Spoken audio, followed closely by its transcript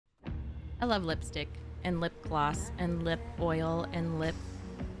I love lipstick and lip gloss and lip oil and lip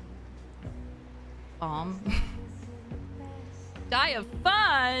balm. Die of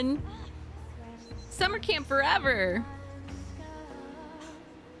fun! Summer camp forever!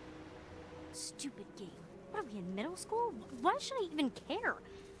 Stupid game. What are we in middle school? Why should I even care?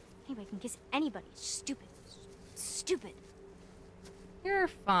 Anybody can kiss anybody. It's stupid. Stupid. You're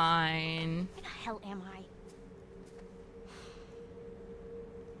fine. Where the hell am I?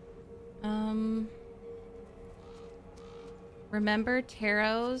 Remember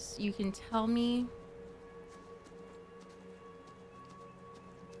tarots? You can tell me.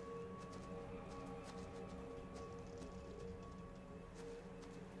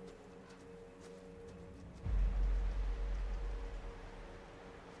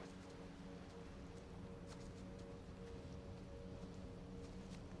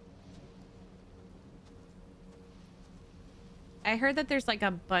 I heard that there's like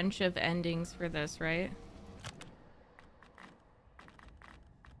a bunch of endings for this, right?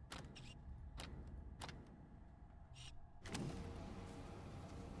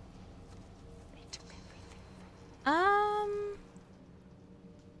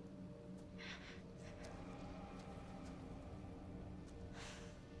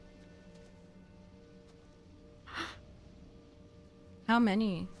 How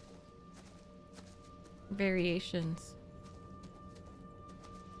many variations?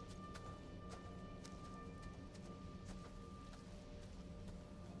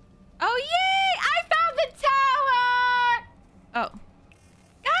 Oh, yay! I found the tower! Oh.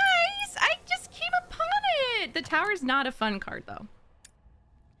 Guys, I just came upon it! The tower's not a fun card, though.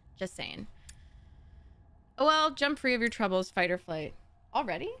 Just saying. Oh, well, jump free of your troubles, fight or flight.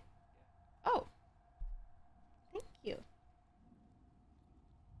 Already? Oh. Thank you.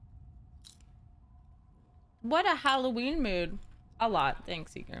 What a Halloween mood. A lot.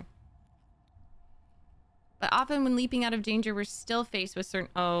 Thanks, Seeker. But often when leaping out of danger, we're still faced with certain...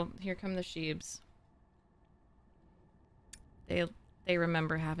 Oh, here come the sheebs. They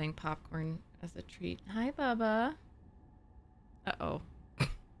remember having popcorn as a treat. Hi, Bubba. Uh-oh.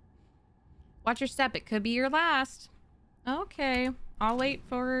 Watch your step. It could be your last. Okay. I'll wait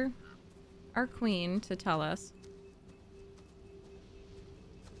for our queen to tell us.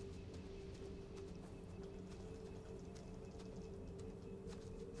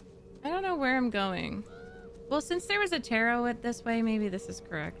 I don't know where I'm going. Well, since there was a tarot this way, maybe this is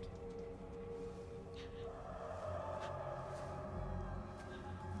correct.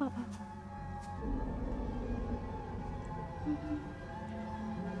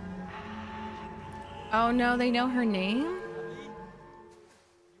 Oh no, they know her name? You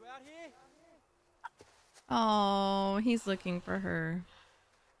out here? Oh, he's looking for her.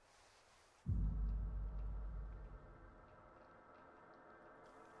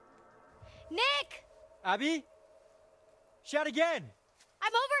 Nick! Abby? Shout again!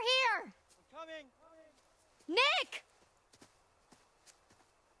 I'm over here! I'm coming! Nick!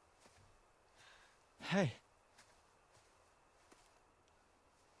 Hey.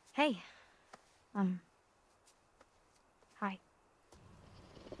 Hey. Hi.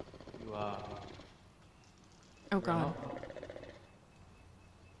 You, Oh god.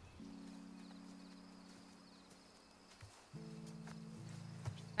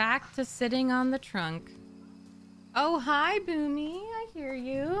 Back to sitting on the trunk. Oh, hi, Boomy. I hear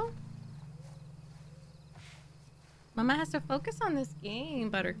you. Mama has to focus on this game,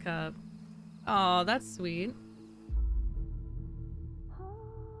 Buttercup. Oh, that's sweet.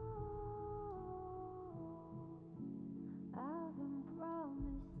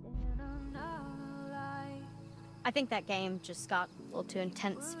 I think that game just got a little too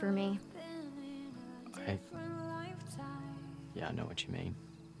intense for me. Yeah, I know what you mean.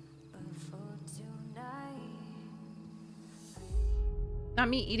 Not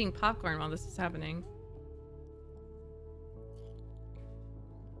me eating popcorn while this is happening.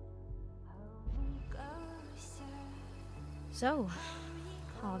 So,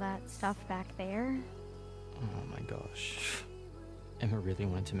 all that stuff back there? Oh my gosh. Emma really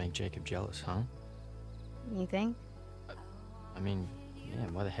wanted to make Jacob jealous, huh? You think? I mean, yeah,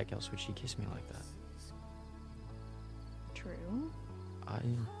 why the heck else would she kiss me like that? True. I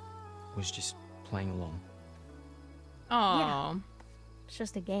was just playing along. Oh, Yeah. It's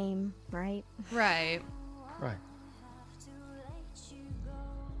just a game, right? right. Right.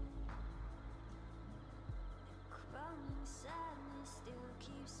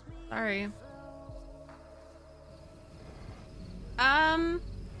 Sorry.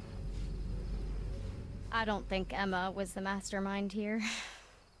 I don't think Emma was the mastermind here.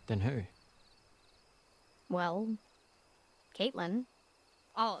 Then who? Well, Caitlin.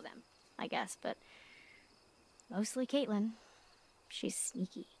 All of them. I guess, but mostly Caitlin. She's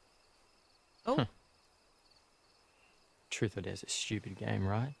sneaky. Oh. Huh. Truth or dare's a stupid game,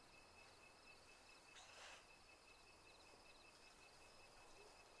 right?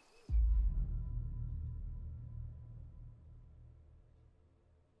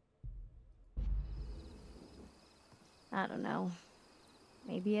 I don't know.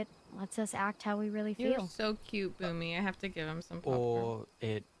 Maybe it lets us act how we really You're feel. so cute, Boomy. I have to give him some popcorn. Or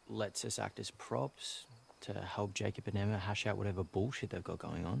it lets us act as props to help Jacob and Emma hash out whatever bullshit they've got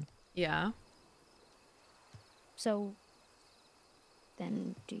going on. Yeah. So,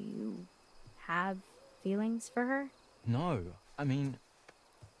 then do you have feelings for her? No, I mean,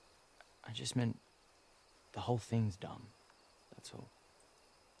 I just meant the whole thing's dumb. That's all.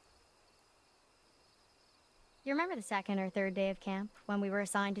 You remember the second or third day of camp when we were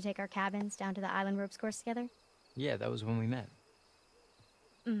assigned to take our cabins down to the island ropes course together? Yeah, that was when we met.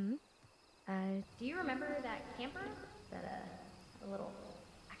 Mm-hmm. Do you remember that camper? That, a little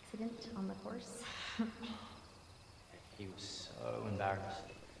accident on the course? He was so embarrassed.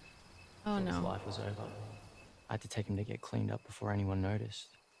 Oh, Thought his no. life was over. I had to take him to get cleaned up before anyone noticed.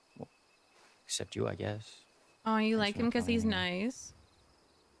 Well, except you, I guess. Oh, you Thanks like for him not because he's telling me. nice?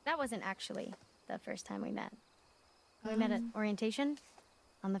 That wasn't actually the first time we met. We met at orientation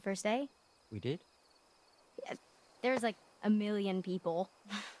on the first day. We did? There was like a million people.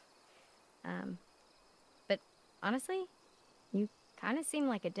 But honestly, you kind of seem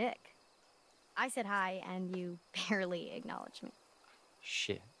like a dick. I said hi and you barely acknowledged me.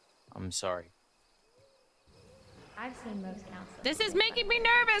 Shit. I'm sorry. I've seen most counselors. This is making me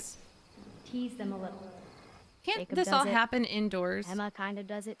nervous. Tease them a little. Can't Jacob this does all it. happen indoors? Emma kind of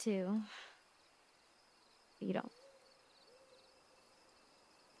does it too. But you don't.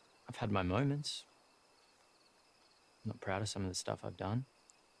 I've had my moments. I'm not proud of some of the stuff I've done.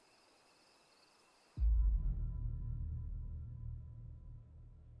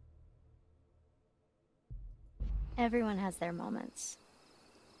 Everyone has their moments.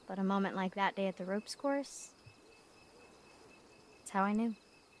 But a moment like that day at the ropes course, it's how I knew.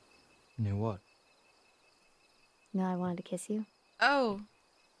 Knew what? Knew I wanted to kiss you. Oh.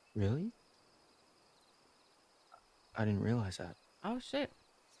 Really? I didn't realize that. Oh, shit.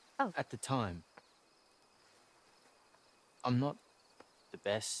 At the time. I'm not the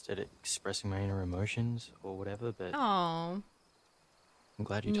best at expressing my inner emotions or whatever, but Oh. I'm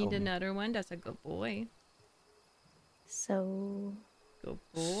glad you Need told me. another one? That's a good boy. So, Good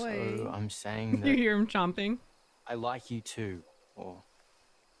boy. So I'm saying You that hear him chomping. I like you too. Or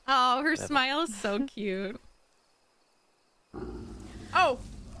Oh, her Whatever. smile is so cute. Oh!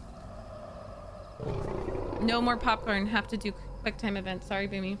 No more popcorn. Have to do quick time event. Sorry,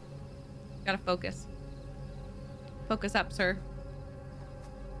 Boomy. Gotta focus. Focus up, sir.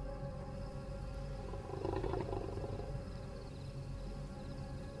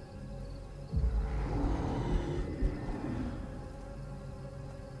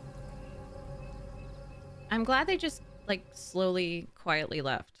 I'm glad they just, like, slowly, quietly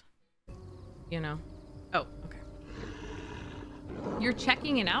left. You know? Oh, okay. You're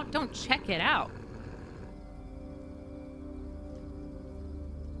checking it out? Don't check it out.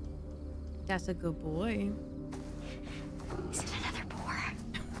 That's a good boy. is it another boar?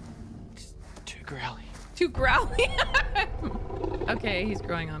 it's too growly. Too growly. Okay, he's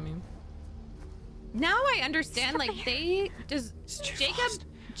growing on me. Now I understand, like, they just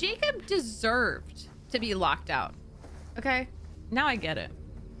Jacob deserved to be locked out. Okay? Now I get it.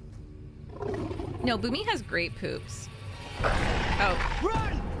 No, Boomy has great poops. Oh.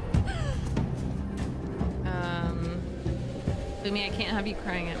 Run! Boomy, I can't have you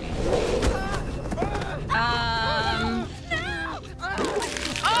crying at me.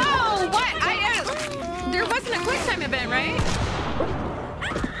 Oh, what? There wasn't a quick time event, right?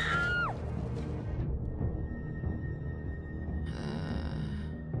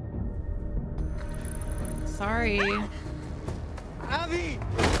 Sorry. Abby!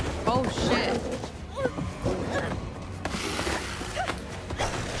 Oh, shit.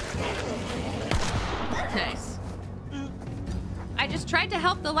 Nice. I just tried to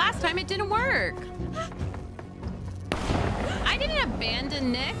help the last time. It didn't work. I didn't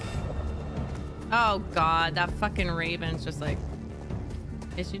abandon Nick. Oh, God. That fucking Raven's just like...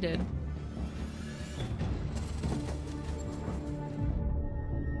 Yes, you did.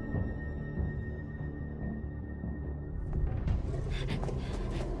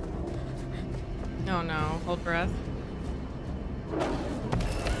 Oh, no. Hold breath.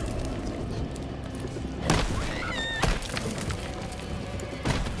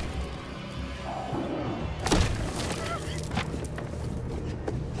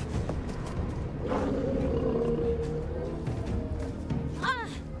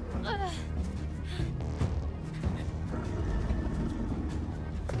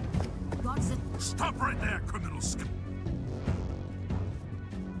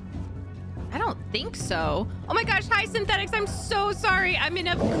 think so. Oh my gosh, hi Synthetics. I'm so sorry. I'm in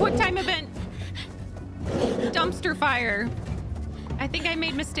a quick time event dumpster fire. I think I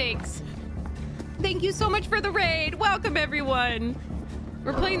made mistakes. Thank you so much for the raid. Welcome everyone.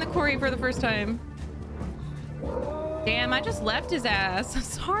 We're playing the Quarry for the first time. Damn, I just left his ass.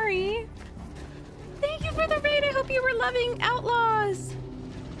 Sorry. Thank you for the raid. I hope you were loving Outlaws.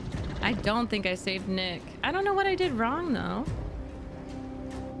 I don't think I saved Nick. I don't know what I did wrong though.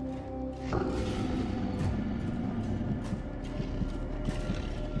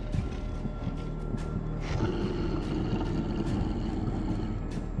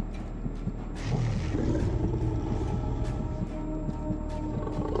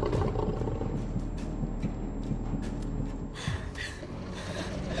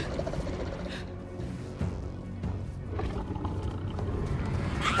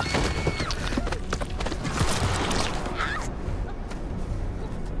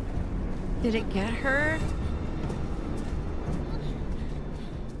 Did it get her?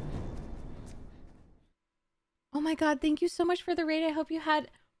 Oh my god, thank you so much for the raid. I hope you had...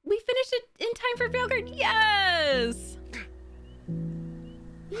 We finished it in time for Veilguard. Yes!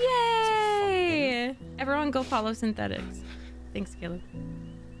 Yay! Everyone go follow Synthetics. Thanks, Caleb.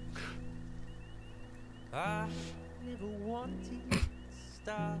 I never wanted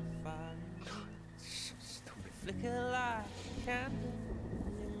starfire. Flicker like a candle,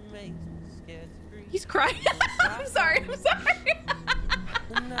 it makes me scared to breathe. He's crying. I'm sorry, I'm sorry.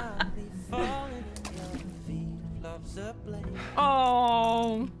 And I'll be falling at your feet, love's a blade,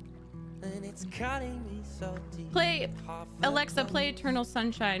 Oh. and it's cutting me so deep. Play, Alexa, play Eternal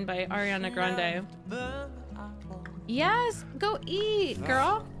Sunshine by Ariana Grande. Yes, go eat,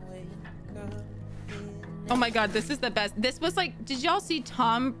 girl. Oh my god, this is the best. This was like, did y'all see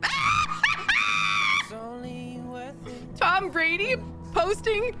Tom Brady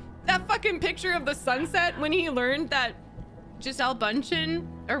posting that fucking picture of the sunset when he learned that Giselle Bundchen,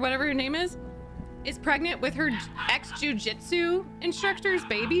 or whatever her name is pregnant with her ex-jujitsu instructor's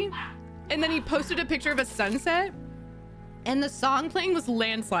baby? And then he posted a picture of a sunset and the song playing was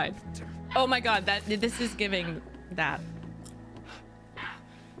Landslide. Oh my god, this is giving that.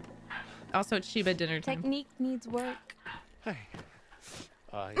 Also, it's Shiba dinner time. Technique needs work. Hey.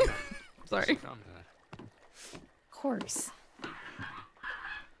 Yeah. Sorry. Of course.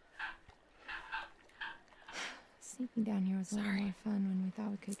 Sneaking down here was a lot more fun when we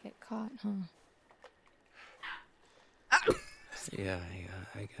thought we could get caught, huh? Yeah,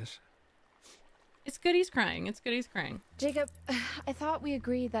 I guess. It's good he's crying. It's good he's crying. Jacob, I thought we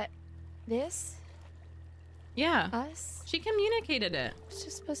agreed that this, Yeah. us, She communicated it. was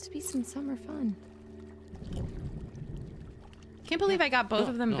just supposed to be some summer fun. Can't believe I got both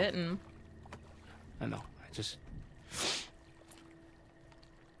of them No. bitten. I know. I just...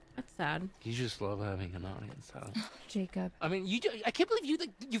 That's sad. You just love having an audience, huh? Jacob. I mean, I can't believe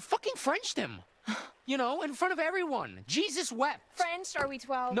you fucking Frenched him. You know, in front of everyone. Jesus wept. French, are we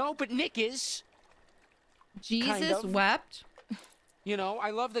 12? No, but Nick is. Jesus of. wept. You know, I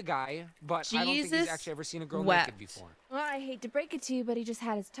love the guy, but I don't think he's Jesus actually ever seen a girl wept. naked before. Well, I hate to break it to you, but he just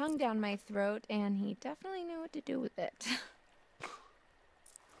had his tongue down my throat, and he definitely knew what to do with it.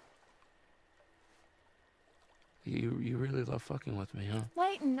 You really love fucking with me, huh?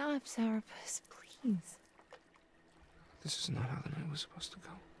 Lighten up, Sourpuss, please. This is not how the night was supposed to go.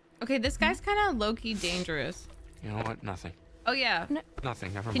 Okay, this guy's kind of low-key dangerous. You know what? Nothing. Oh, yeah.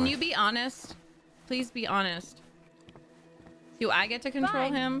 Nothing. Never mind. Can you be honest? Please be honest. Do I get to control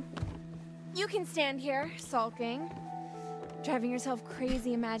Fine. him? You can stand here, sulking, driving yourself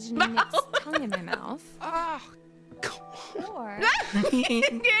crazy, imagining Nick's tongue in my mouth. Ah! Or Can't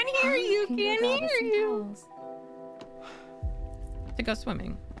hear you. can go Can't grab us hear some you. towels. To go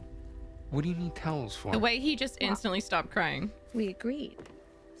swimming. What do you need towels for? The way he just instantly stopped crying. We agreed.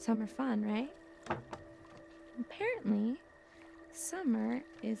 Summer fun, right? Apparently, summer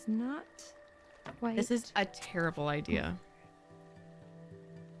is not quite... This is a terrible idea.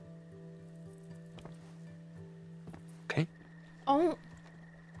 Okay. Oh.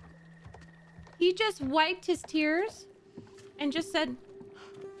 He just wiped his tears and just said,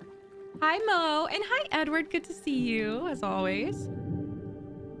 hi, Mo. And hi, Edward. Good to see you, as always.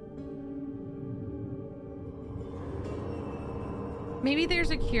 Maybe there's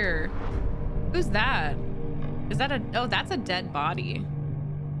a cure. Who's that? Is that a... Oh, that's a dead body.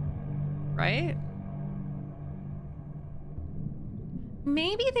 Right?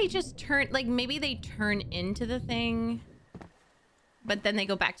 Maybe they just turn... Like, maybe they turn into the thing, but then they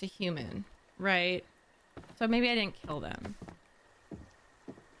go back to human. Right? So maybe I didn't kill them.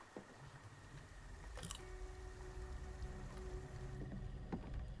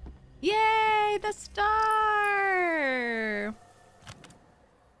 Yay! Yay, the star!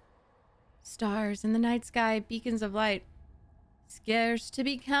 Stars in the night sky, beacons of light, scarce to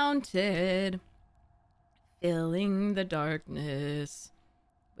be counted, filling the darkness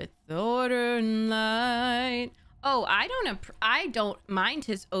with order and light. Oh, I don't mind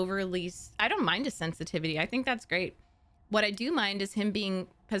his I don't mind his sensitivity. I think that's great. What I do mind is him being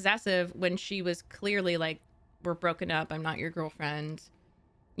possessive when she was clearly like, we're broken up, I'm not your girlfriend.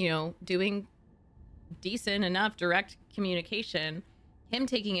 You know, doing decent enough direct communication, him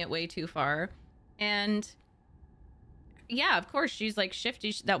taking it way too far. And yeah, of course, she's like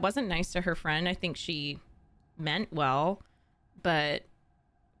shifty. That wasn't nice to her friend. I think she meant well, but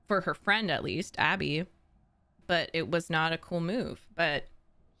for her friend, at least, Abby, but it was not a cool move. But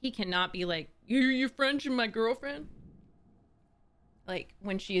he cannot be like, you're your friend, you're my girlfriend. Like,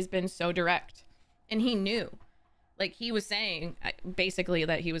 when she's been so direct. And he knew. Like, he was saying, basically,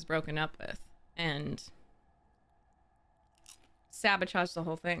 that he was broken up with. And sabotaged the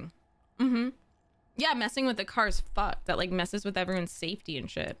whole thing. Mm-hmm. Yeah, messing with the car's fucked. That, like, messes with everyone's safety and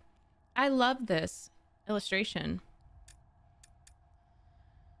shit. I love this illustration.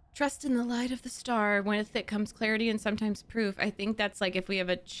 Trust in the light of the star. With it comes clarity and sometimes proof. I think that's, like, if we have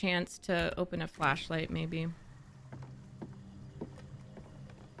a chance to open a flashlight, maybe.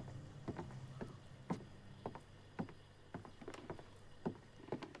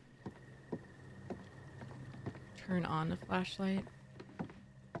 Turn on the flashlight.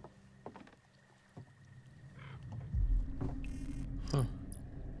 Huh.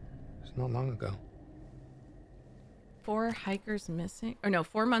 It's not long ago. 4 hikers missing. Or no,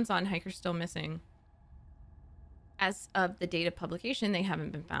 4 months on, hikers still missing. As of the date of publication, they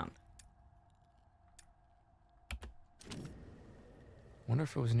haven't been found. Wonder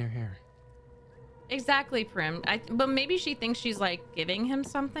if it was near here. Exactly, Prim. But maybe she thinks she's, like, giving him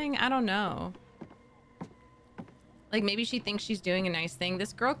something? I don't know. Like, maybe she thinks she's doing a nice thing.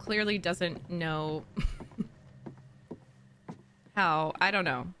 This girl clearly doesn't know how. I don't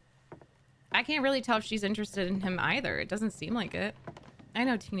know. I can't really tell if she's interested in him either. It doesn't seem like it. I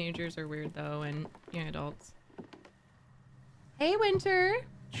know teenagers are weird, though, and young adults. Hey, Winter.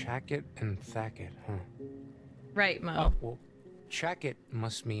 Chackett and Thackett, huh? Right, Mo. Oh, well, Chackett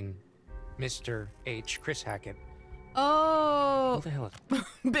must mean Mr. H. Chris Hackett. Oh. What the hell is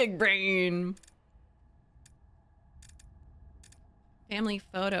Big brain. Family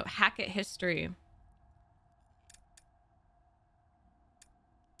photo. Hackett history.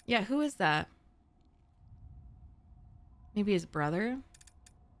 Yeah, who is that? Maybe his brother?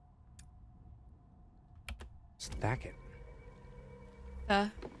 It's Thackett.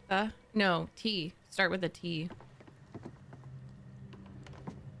 No, T. Start with a T.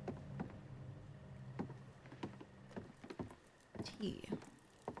 T.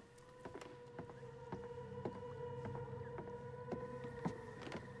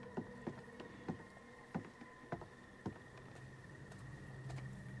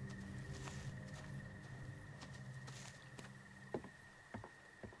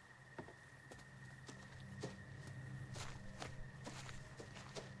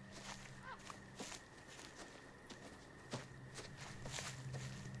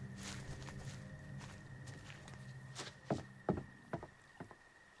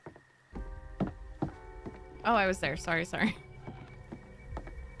 Oh, I was there. Sorry.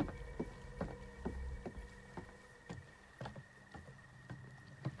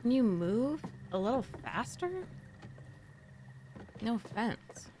 Can you move a little faster? No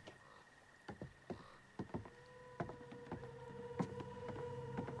offense.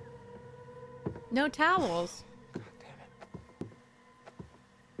 No towels. God damn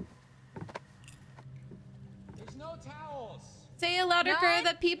it. There's no towels. Say it louder for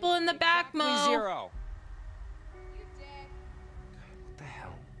the people in the back, Mo. 0. You dick. What the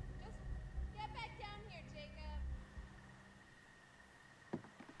hell? Just get back down here, Jacob.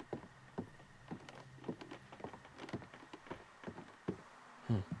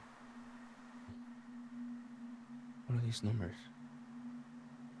 What are these numbers?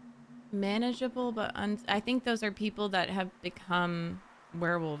 Manageable, but I think those are people that have become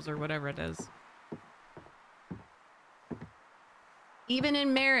werewolves or whatever it is. Even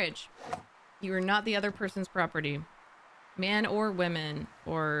in marriage, you are not the other person's property. Man or women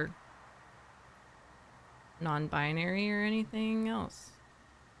or non-binary or anything else.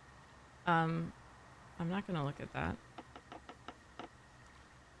 I'm not gonna look at that.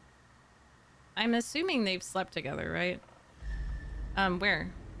 I'm assuming they've slept together, right?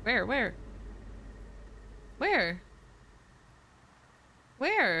 Where?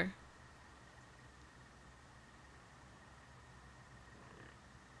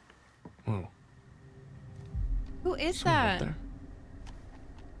 Whoa. Who is Someone up that? there.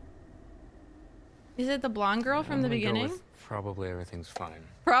 Is it the blonde girl from the I'm gonna go beginning? with probably everything's fine.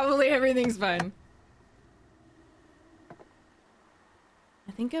 Probably everything's fine.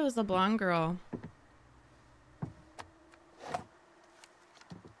 I think it was the blonde girl.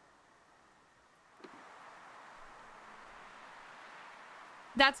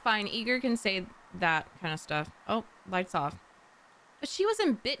 That's fine. Eager can say that kind of stuff. Oh, lights off. But she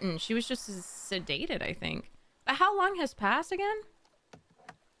wasn't bitten. She was just sedated, I think. But how long has passed again?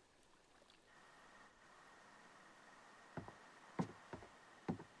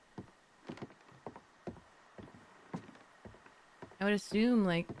 I would assume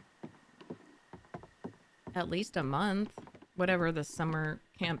like at least a month, whatever the summer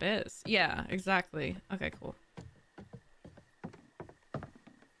camp is. Yeah, exactly. Okay, cool.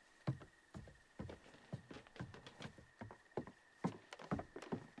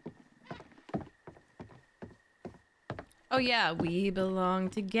 Oh yeah, we belong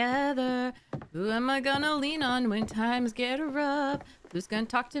together. Who am I gonna lean on when times get rough? Who's gonna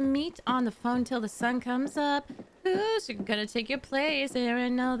talk to me on the phone till the sun comes up? Who's gonna take your place? There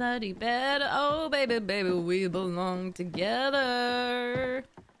ain't nobody better. Oh baby, baby, we belong together.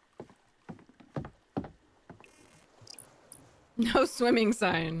 No swimming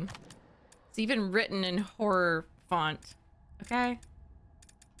sign. It's even written in horror font. Okay?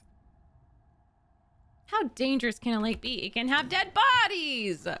 How dangerous can a lake be? It can have dead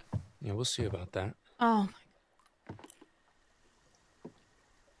bodies! Yeah, we'll see about that. Oh my.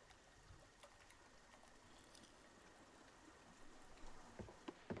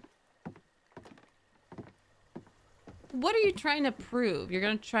 What are you trying to prove? You're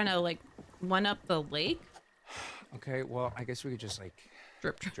gonna try to like one up the lake? Okay, well, I guess we could just like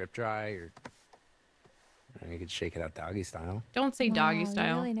Drip. drip dry, or you could shake it out doggy style. Don't say doggy Wow,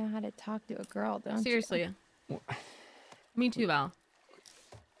 style. You really know how to talk to a girl, don't you? Seriously. Me too, Val.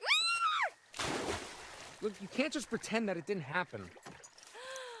 Look, you can't just pretend that it didn't happen.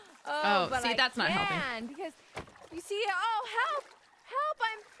 Oh, but see, I that's not helping. can, because you see, oh help,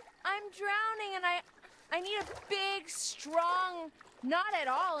 I'm drowning, and I need a big, strong, not at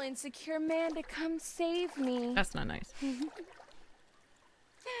all insecure man to come save me. That's not nice.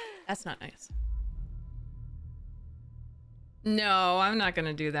 That's not nice. No, I'm not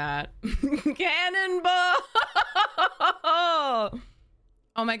gonna do that. Cannonball!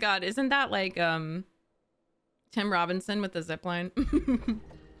 Oh my god, isn't that like Tim Robinson with the zip line?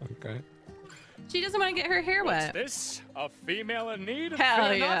 Okay. She doesn't want to get her hair wet. This? A female in need? Hell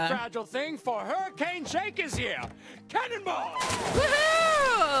Fear yeah. not fragile thing, for Hurricane Jake is here! Cannonball!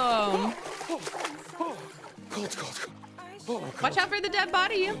 Woohoo! Cold. Watch out for the dead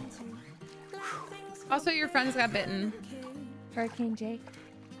body. Also, your friends got bitten. Hurricane Jake.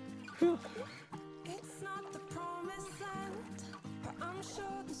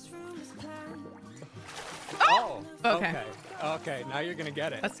 Oh, Okay. Okay, now you're gonna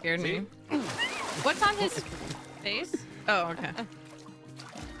get it. That scared me. What's on his face? Oh, okay.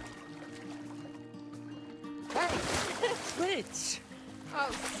 Twitch!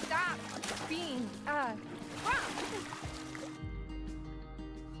 Oh, stop being,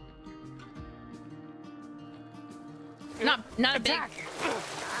 Not a big.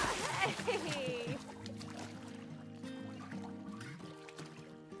 hey.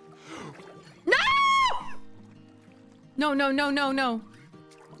 No! No.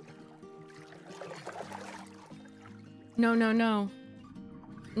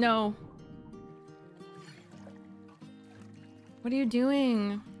 No. What are you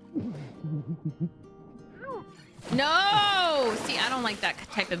doing? No! See, I don't like that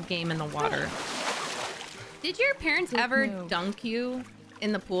type of game in the water. Did your parents ever move. dunk you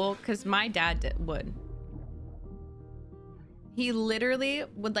in the pool? Because my dad would. He literally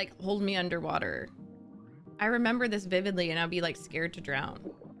would like hold me underwater. I remember this vividly and I'd be like scared to drown.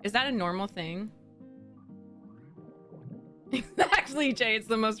 Is that a normal thing? Exactly, Jay. It's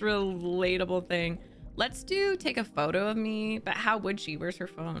the most relatable thing. Let's take a photo of me, but how would she? Where's her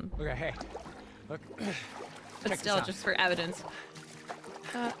phone? Okay, hey. Look. But Check still, this out. just for evidence.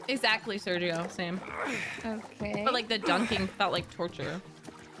 Exactly, Sergio. Same. Okay. But like the dunking felt like torture.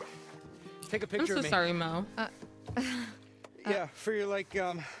 Take a I'm picture so of me. sorry, Mo. Yeah, for your like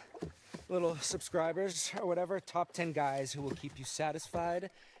little subscribers or whatever, top 10 guys who will keep you satisfied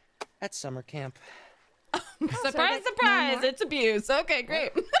at summer camp. Surprise, surprise! It's abuse. Okay,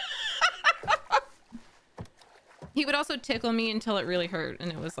 great. He would also tickle me until it really hurt,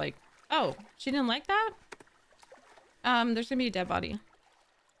 and it was like, oh, she didn't like that? There's gonna be a dead body.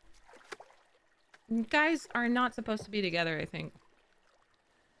 You guys are not supposed to be together, I think.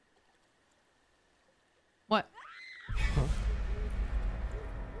 What?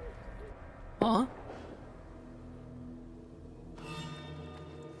 Huh?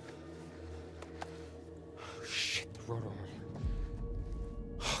 Oh, shit, the rotor horn.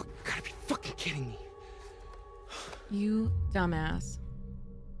 Oh, gotta be fucking kidding me. You dumbass.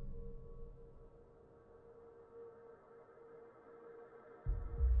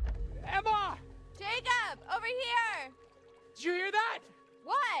 Emma! Jacob, over here! Did you hear that?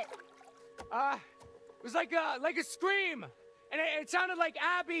 What? It was like a scream. And it sounded like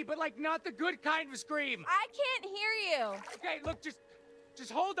Abby, but like not the good kind of scream. I can't hear you. Okay, look,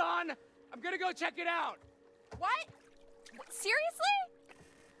 just hold on. I'm gonna go check it out. What? Seriously?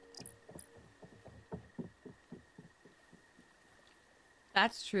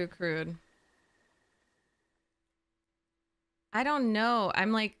 That's true, Crude. I don't know.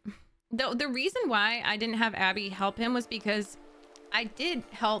 I'm like, the reason why I didn't have Abby help him was because I did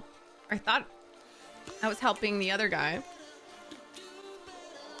help, or thought I was helping the other guy.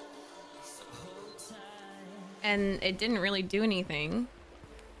 And it didn't really do anything.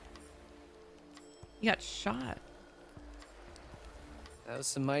 He got shot. That was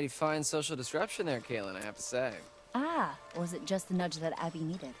some mighty fine social disruption there, Kaylin, I have to say. Ah, or was it just the nudge that Abby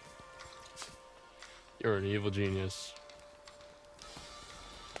needed? You're an evil genius.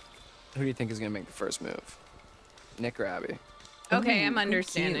 Who do you think is gonna make the first move? Nick or Abby? Okay, I'm Ooh,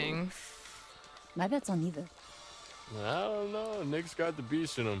 understanding. My bet's on neither. I don't know. Nick's got the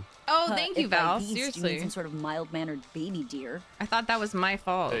beast in him. Oh, thank you, If by Val. beast, you mean Seriously. some sort of mild-mannered baby deer. I thought that was my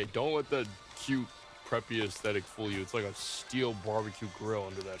fault. Hey, don't let that cute, preppy aesthetic fool you. It's like a steel barbecue grill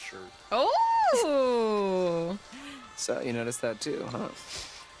under that shirt. Oh! So, you noticed that too, huh?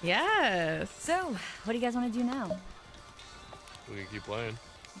 Yes. So, what do you guys want to do now? We can keep playing.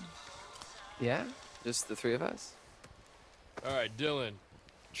 Yeah? Just the three of us? All right, Dylan.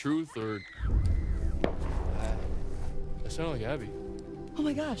 Truth or... That sounded like Abby. Oh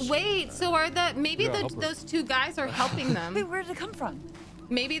my gosh. Wait, so are maybe Yeah, help her. those two guys are helping them? Wait, where did it come from?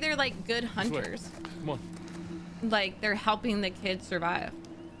 Maybe they're like good This way. hunters. Come on. Like they're helping the kids survive.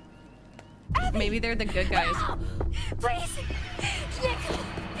 Maybe they're the good guys. No! Please! Nick!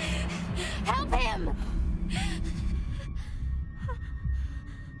 Help him!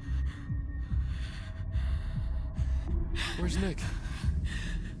 Where's Nick?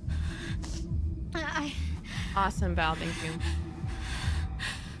 Awesome, Val. Thank you.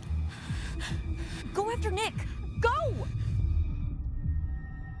 Go after Nick! Go!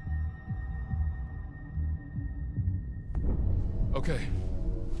 Okay.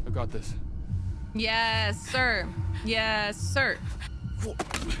 I got this. Yes, sir. Yes, sir.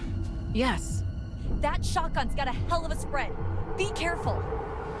 Yes. That shotgun's got a hell of a spread. Be careful.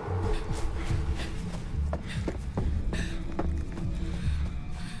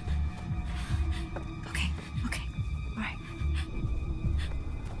 Okay, all right.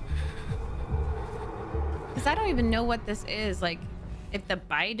 Because I don't even know what this is. Like, if the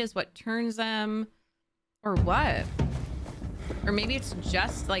bite is what turns them, or what? Or maybe it's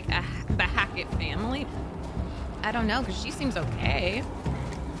just like the Hackett family. I don't know, because she seems okay.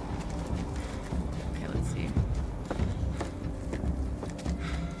 Okay, let's see.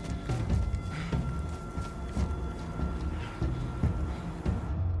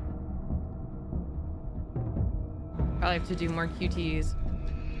 Probably have to do more QTs.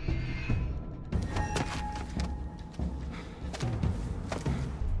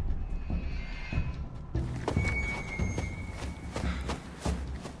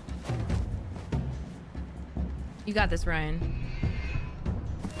 You got this, Ryan.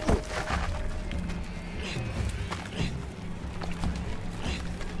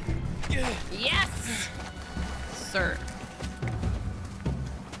 Yes, sir.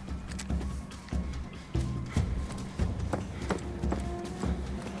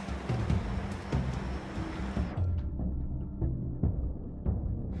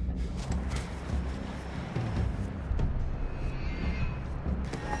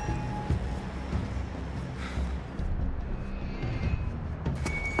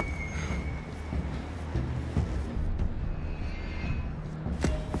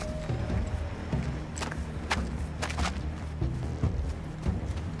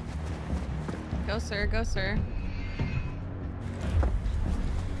 Go, sir. Go, sir.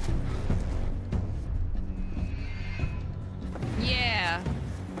 Yeah.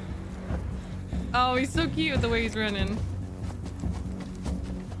 Oh, he's so cute the way he's running.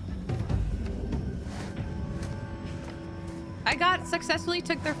 I successfully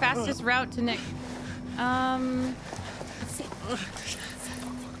took their fastest route to Nick. Let's see.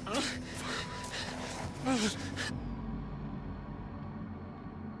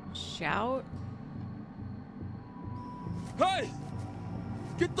 Shout. Hey!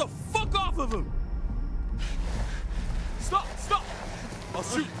 Get the fuck off of him! Stop! Stop! I'll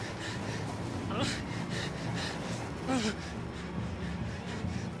shoot!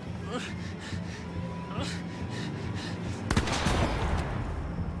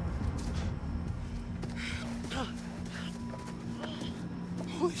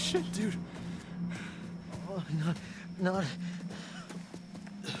 Holy shit, dude. Oh, not.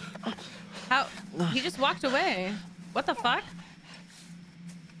 How? He just walked away. What the fuck?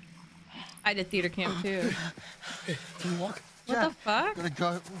 I did theater camp too. Hey, can you walk? What the fuck? Gotta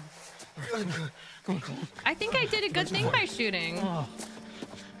go. Come on. I think I did a good thing by shooting.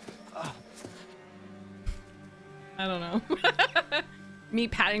 I don't know. Me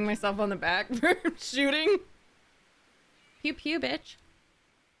patting myself on the back for shooting. Pew pew, bitch.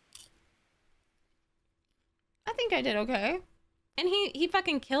 I think I did okay. And he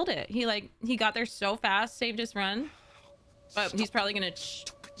fucking killed it. He got there so fast, saved his run. But he's probably gonna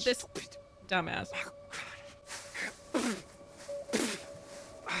this dumbass.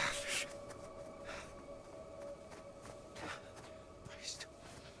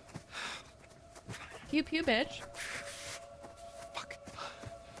 Pew pew, bitch.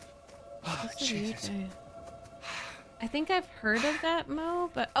 Oh, Jesus. I think I've heard of that, Mo,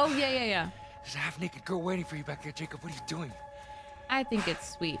 but oh yeah. There's a half-naked girl waiting for you back there, Jacob. What are you doing? I think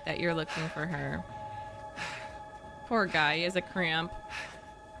it's sweet that you're looking for her. Poor guy, he has a cramp.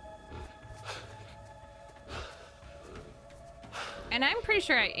 And I'm pretty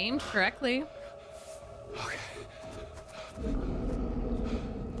sure I aimed correctly. Okay.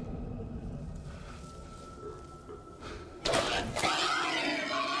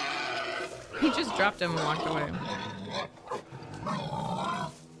 He just dropped him and walked away.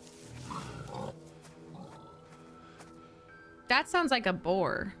 That sounds like a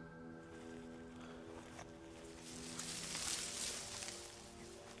boar.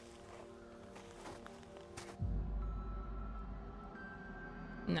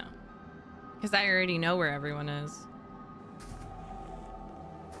 No. Because I already know where everyone is.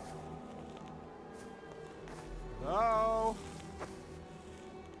 Oh.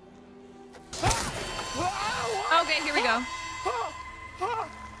 Okay, here we go.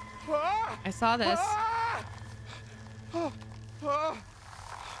 I saw this.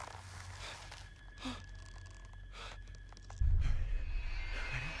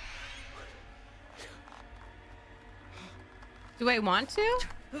 Do I want to?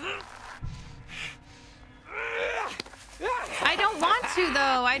 I don't want to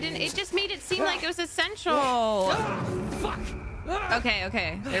though. I didn't. It just made it seem like it was essential.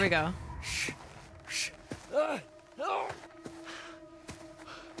 Okay. There we go.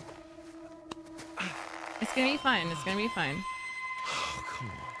 It's gonna be fine. It's gonna be fine. Oh, come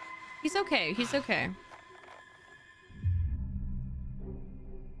on. He's okay. He's okay.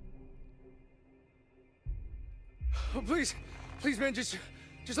 Oh, please, man, just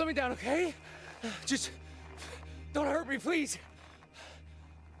let me down, okay? Just don't hurt me, please.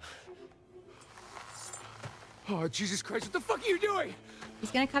 Oh, Jesus Christ, what the fuck are you doing?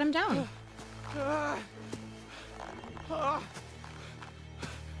 He's gonna cut him down.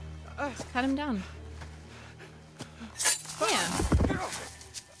 Just cut him down. Yeah.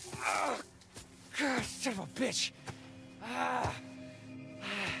 God, son of a bitch.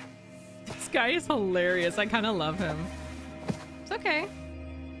 This guy is hilarious. I kind of love him. It's okay.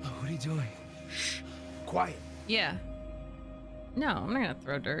 Oh, what are you doing? Shh. Quiet. Yeah. No, I'm not gonna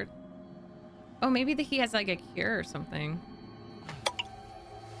throw dirt. Oh, maybe he has like a cure or something.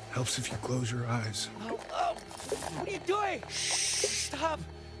 Helps if you close your eyes. Oh, what are you doing? Shh. Stop.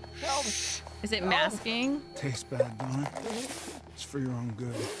 Help. Is it masking? Tastes bad, don't it? It's for your own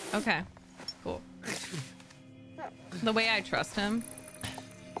good. Okay. Cool. The way I trust him.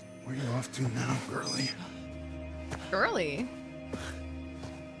 Where you off to now, girly? Girly?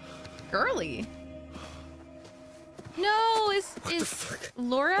 Girly? No, is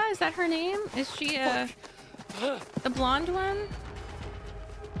Laura, is that her name? Is she the blonde one?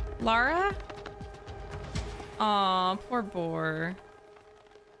 Lara? Aw, poor boar.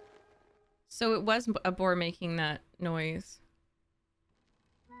 So it was a boar making that noise.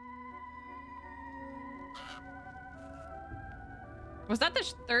 Was that the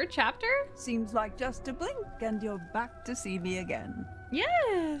third chapter? Seems like just a blink and you're back to see me again.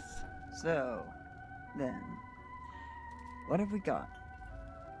 Yes. So, then, what have we got?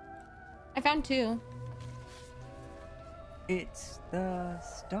 I found 2. It's the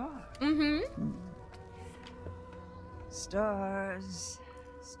star. Mm-hmm. Stars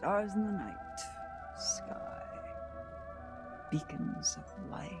in the night sky, beacons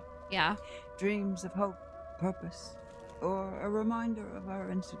of light. Yeah. Dreams of hope, purpose, or a reminder of our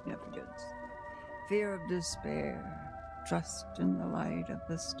insignificance. Fear of despair, trust in the light of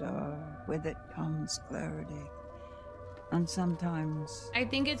the star. With it comes clarity. And sometimes... I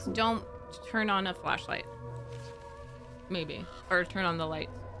think it's don't turn on a flashlight. Maybe. Or turn on the light.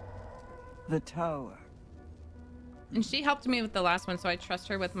 The tower. And she helped me with the last one, so I trust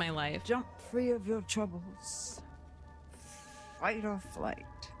her with my life. Jump free of your troubles. Fight or flight?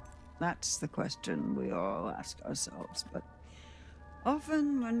 That's the question we all ask ourselves, but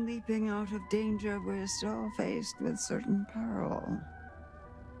often when leaping out of danger, we're still faced with certain peril.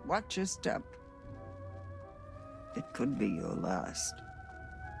 Watch your step. It could be your last.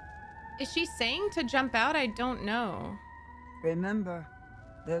 Is she saying to jump out? I don't know. Remember,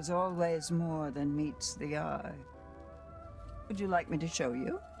 there's always more than meets the eye. Would you like me to show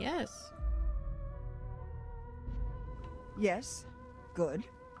you? Yes. Yes, good.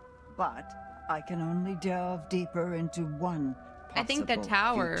 But I can only delve deeper into one possible I think the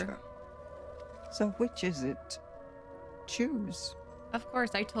tower. future. So which is it? Choose. Of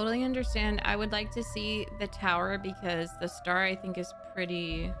course, I totally understand. I would like to see the tower because the star, I think, is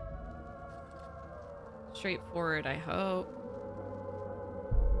pretty straightforward, I hope.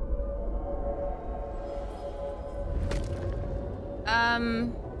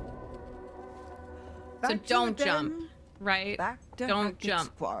 So don't jump, right? Back to don't Hackett's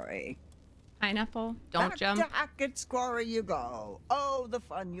jump. Quarry. Pineapple, don't Back jump. to Hackett's Quarry you go. Oh, the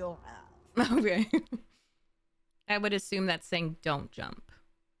fun you'll have. Okay. I would assume that's saying don't jump.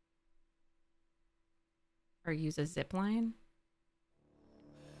 Or use a zip line.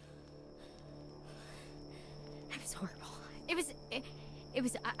 That was horrible. It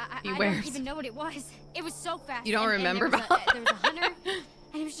was. I Beware. don't even know what it was. It was so fast. You don't remember and there about was a hunter,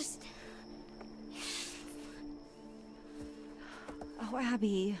 and it was just. Oh,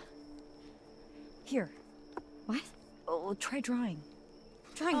 Abby. Here. What? Oh, try drawing.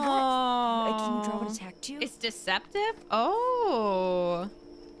 Drawing what? Can you draw what attacked you? It's deceptive? Oh.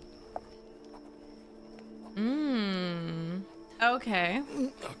 Okay.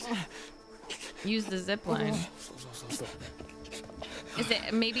 Use the zip line. Is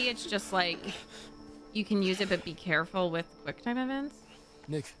it, maybe it's just like you can use it, but be careful with quick time events?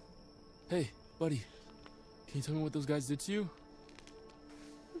 Nick, hey, buddy. Can you tell me what those guys did to you?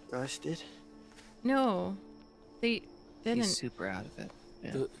 Rush did? No, they didn't. He's super out of it.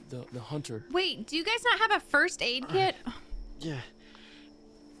 Yeah. The hunter. Wait, do you guys not have a first aid kit? Yeah.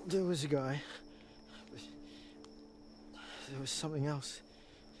 There was a guy. There was something else.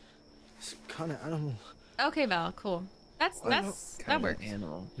 Some kind of animal. Okay, Val, cool. That works.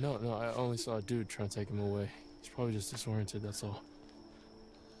 Animal. No, I only saw a dude trying to take him away. He's probably just disoriented, that's all.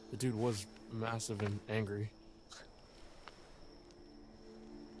 The dude was massive and angry.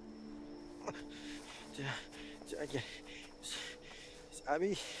 Is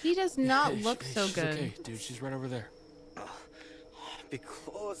Abby? He does not Hey, look so she's good. Okay, dude, she's right over there. Big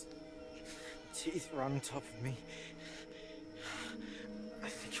claws. Teeth were on top of me. I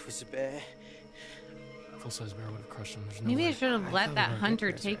think it was a bear. Full-size bear would have crushed him. There's no Maybe way. I should have let thought that we were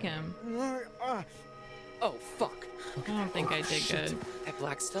hunter good guys, take right? him. Oh, fuck. I don't think I did good. That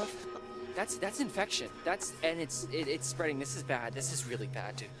black stuff? That's infection. And it's spreading. This is bad. This is really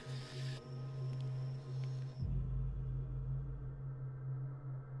bad, dude.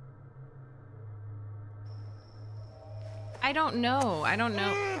 I don't know. I don't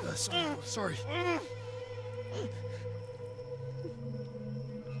know. Sorry.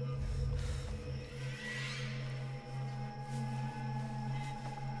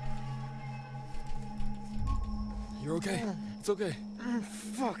 You're okay. It's okay.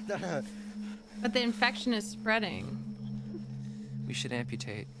 Fuck, that hurt. But the infection is spreading. We should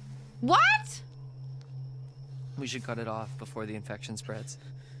amputate. What? We should cut it off before the infection spreads.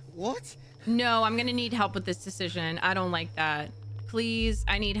 What? No, I'm gonna need help with this decision. I don't like that. Please,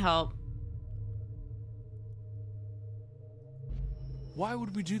 I need help. Why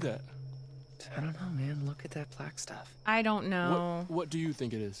would we do that? I don't know, man. Look at that black stuff. I don't know. What do you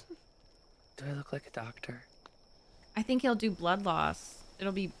think it is? Do I look like a doctor? I think he'll do blood loss.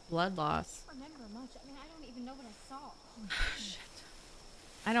 It'll be blood loss. I don't remember much. I mean, I don't even know what I saw. Shit.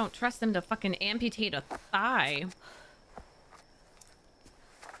 I don't trust him to fucking amputate a thigh.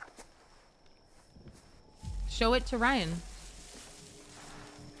 Show it to Ryan.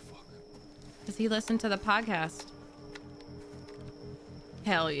 Does he listen to the podcast?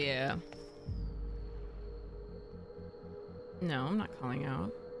 Hell yeah. No, I'm not calling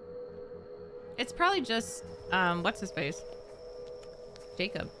out. It's probably just, what's his face?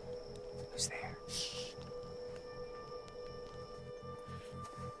 Jacob. Who's there?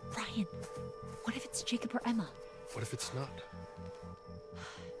 Ryan, what if it's Jacob or Emma? What if it's not?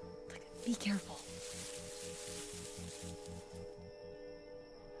 Be careful.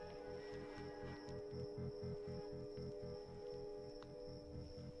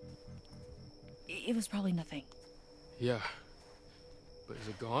 It was probably nothing. Yeah. But is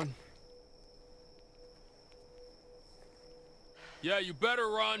it gone? Yeah, you better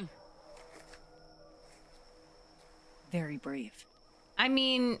run. Very brave. I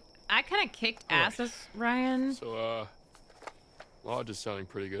mean, I kind of kicked asses, Ryan. So, Lodge is sounding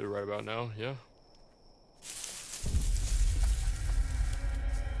pretty good right about now, yeah?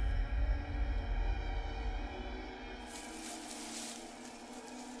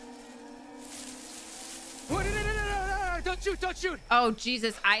 No, don't shoot, don't shoot. Oh,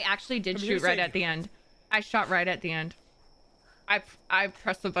 Jesus. I actually did shoot right at the end. I shot right at the end. I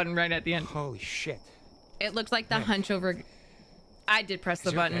pressed the button right at the end. Holy shit. It looks like the hunch over. I did press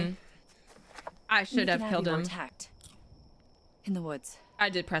the button. Okay? I should have killed him. Attacked. In the woods. I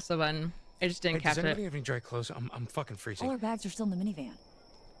did press the button. It just didn't catch Does anybody it. have any dry clothes? I'm fucking freezing. All our bags are still in the minivan.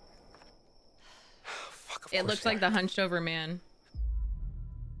 Fuck, It looks like the hunched over man.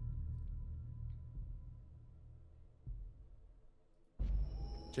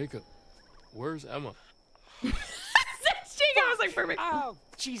 Jacob, where's Emma? Jacob was like perfect. Oh,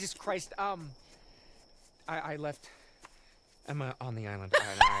 Jesus Christ. I left Emma on the island,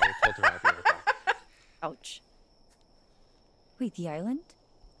 and I told her I'd be right back. Ouch. Wait, the island?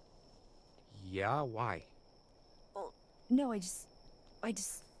 Yeah, why? Well, no, I just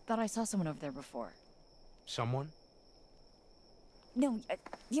thought I saw someone over there before. Someone? No,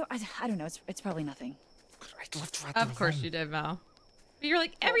 I don't know. It's probably nothing. I left her out there Of course alone. you did, Val. But you're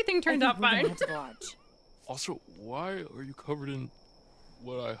like, everything turned out We're gonna fine. head to the lodge. Also, why are you covered in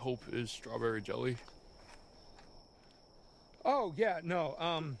what I hope is strawberry jelly? Oh, yeah, no,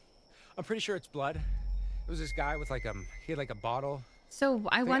 I'm pretty sure it's blood. It was this guy with like, he had like a bottle. So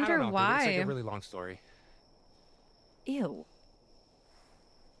I wonder don't know, dude. why. It's like a really long story. Ew.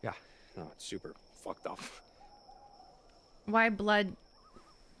 Yeah, no, it's super fucked up. Why blood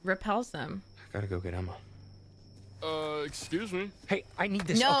repels them. Gotta go get Emma. Excuse me? Hey, I need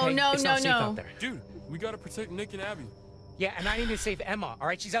this, No, okay? no, It's no, not safe no. out there. Dude, we gotta protect Nick and Abby. Yeah, and I need to save Emma, all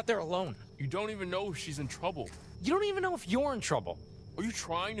right? She's out there alone. You don't even know if she's in trouble. You don't even know if you're in trouble. Are you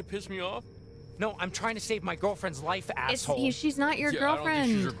trying to piss me off? No, I'm trying to save my girlfriend's life, asshole. She's not your Yeah, girlfriend. I don't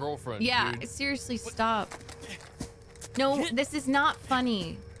think she's your girlfriend, Yeah, dude. seriously, stop. No, this is not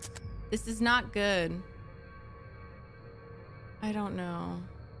funny. This is not good. I don't know.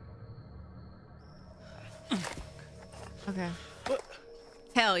 Okay.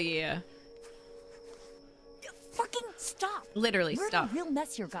 Hell yeah. Fucking stop. Literally, We're stop. in a real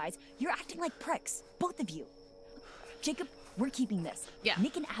mess here, guys. You're acting like pricks, both of you. Jacob, we're keeping this. Yeah.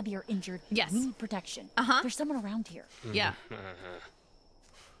 Nick and Abby are injured. Yes. We need protection. Uh-huh. There's someone around here. Yeah.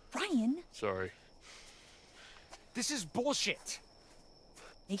 Ryan. Sorry. This is bullshit.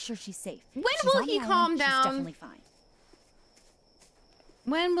 Make sure she's safe. When She's will on he the calm island. down? She's definitely fine.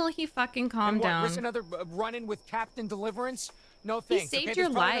 When will he fucking calm And what, down? risk another run-in with Captain Deliverance? No thanks. saved okay? your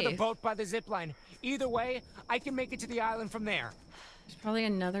There's probably another life. boat by the zip line. Either way, I can make it to the island from there. There's probably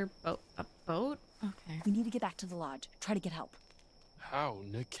another boat. A boat? Okay. We need to get back to the lodge. Try to get help. How?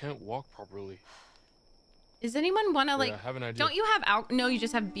 Nick can't walk properly. Does anyone want to like? I have an idea. Don't you have No, you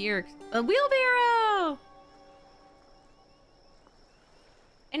just have beer. A wheelbarrow.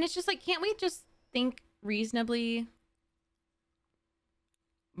 And it's just like, can't we just think reasonably?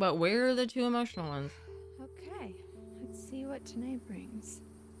 But where are the two emotional ones? Okay, let's see what tonight brings.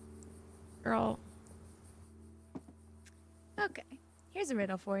 Girl. Okay, here's a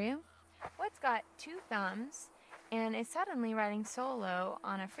riddle for you. What's got 2 thumbs and is suddenly riding solo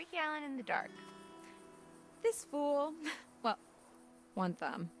on a freaky island in the dark? This fool. Well, 1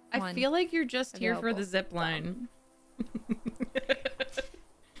 thumb. I feel like you're just here for the available zip line.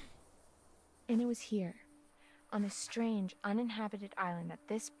 And it was here, on a strange, uninhabited island, that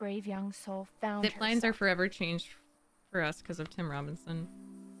this brave young soul found Zip lines are herself. forever changed for us because of Tim Robinson.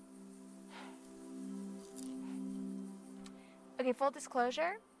 Okay, full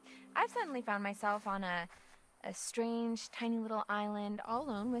disclosure, I've suddenly found myself on a strange, tiny little island, all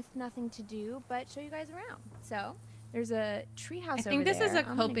alone with nothing to do but show you guys around. So, there's a treehouse over there. I think this is a I'm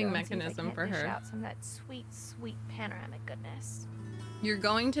gonna coping go and see if I mechanism can't for dish her. out some of that sweet, sweet panoramic goodness. You're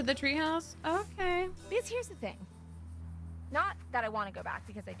going to the treehouse? Okay. Because here's the thing. Not that I want to go back,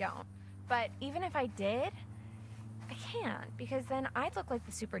 because I don't. But even if I did, I can't. Because then I'd look like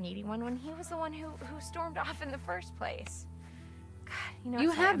the super needy one when he was the one who stormed off in the first place. God, you know what?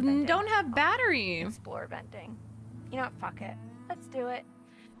 You Sorry, I'm venting. don't have battery. Explore venting. You know what? Fuck it. Let's do it.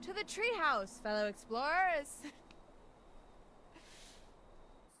 To the treehouse, fellow explorers.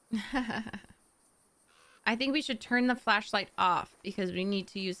 I think we should turn the flashlight off because we need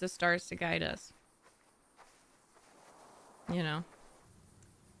to use the stars to guide us. You know.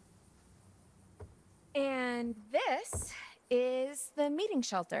 And this is the meeting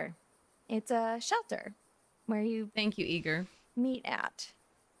shelter. It's a shelter where you... Thank you, Eager. ...meet at.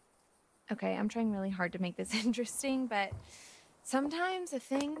 Okay, I'm trying really hard to make this interesting, but sometimes a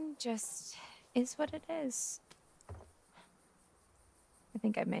thing just is what it is. I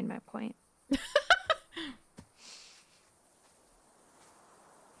think I've made my point.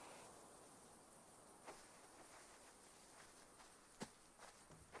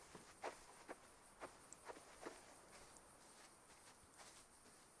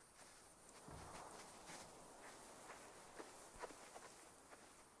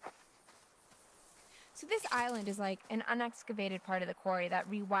 So this island is like an unexcavated part of the quarry that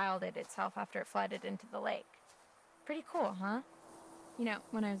rewilded itself after it flooded into the lake. Pretty cool, huh? You know,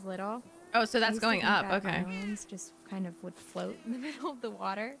 when I was little... Oh, so that's going up, that okay. Islands just kind of would float in the middle of the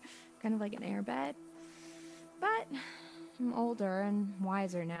water, kind of like an airbed. But I'm older and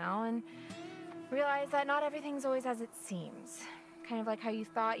wiser now and realize that not everything's always as it seems. Kind of like how you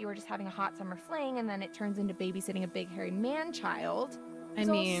thought you were just having a hot summer fling and then it turns into babysitting a big hairy man-child. It's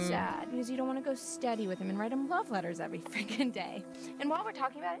all sad because you don't want to go steady with him and write him love letters every freaking day. And while we're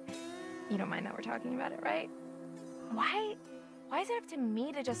talking about it, you don't mind that we're talking about it, right? Why is it up to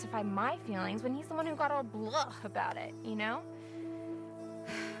me to justify my feelings when he's the one who got all blah about it, you know?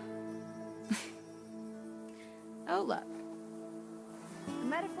 Oh, look. A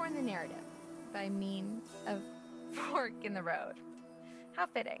metaphor in the narrative. By mean of fork in the road. How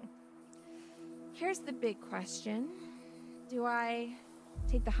fitting. Here's the big question. Do I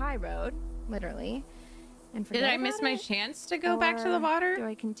take the high road, literally, and forget Did I miss my chance to go back to the water? Do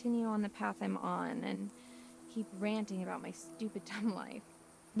I continue on the path I'm on and keep ranting about my stupid dumb life?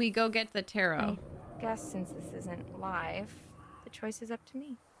 We go get the tarot. I guess since this isn't live, the choice is up to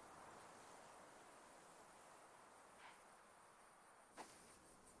me.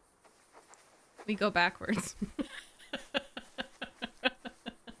 We go backwards.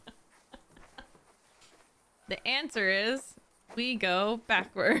 The answer is we go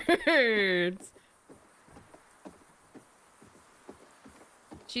backwards.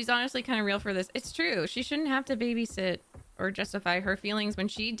 She's honestly kind of real for this. It's true. She shouldn't have to babysit or justify her feelings when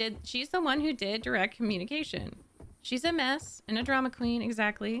she's the one who did direct communication. She's a mess and a drama queen,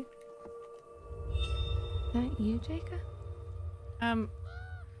 exactly. That you, Jacob?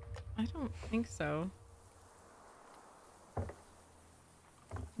 I don't think so.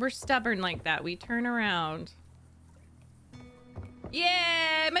 We're stubborn like that. We turn around.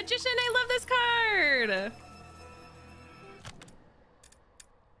 Yeah, magician, I love this card.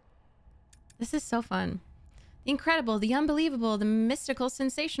 This is so fun. The incredible, the unbelievable, the mystical,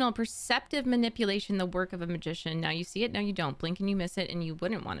 sensational, perceptive manipulation, the work of a magician. Now you see it, now you don't. Blink and you miss it, and you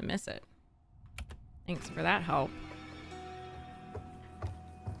wouldn't want to miss it. Thanks for that help.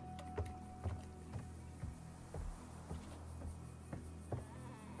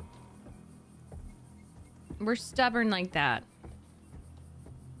 We're stubborn like that.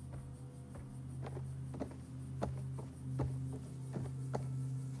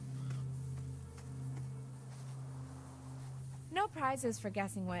 No prizes for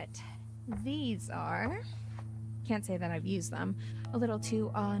guessing what these are. Can't say that I've used them. A little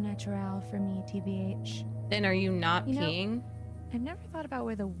too au naturel for me, TBH. Then are you not peeing? Know, I've never thought about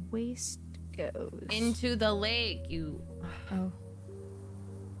where the waste goes. Into the lake, you... Oh.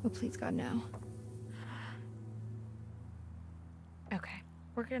 Oh, please, God, no. Okay,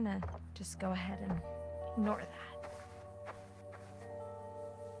 we're gonna just go ahead and ignore that.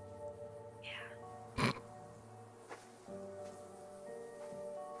 Yeah.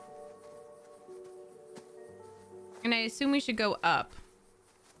 And I assume we should go up.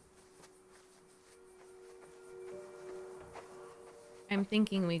 I'm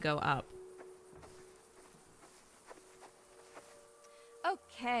thinking we go up.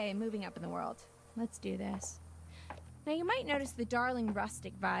 Okay, moving up in the world. Let's do this. Now you might notice the darling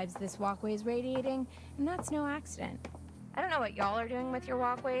rustic vibes this walkway is radiating, and that's no accident. I don't know what y'all are doing with your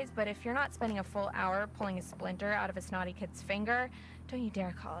walkways, but if you're not spending a full hour pulling a splinter out of a snotty kid's finger, don't you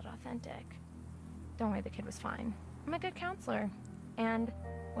dare call it authentic. Don't worry, the kid was fine. I'm a good counselor, and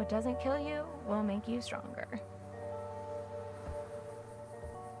what doesn't kill you will make you stronger.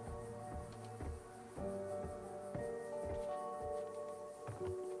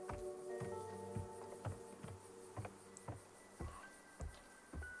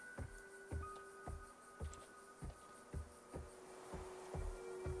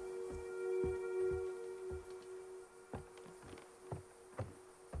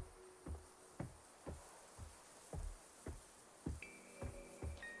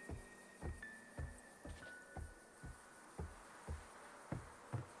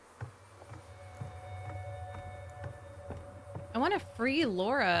 want to free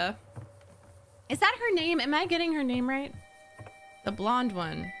Laura. Is that her name? Am I getting her name right? The blonde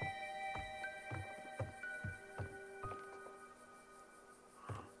one.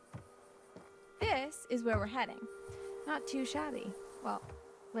 This is where we're heading. Not too shabby. Well,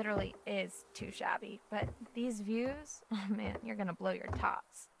 literally is too shabby, but these views, oh man, you're gonna blow your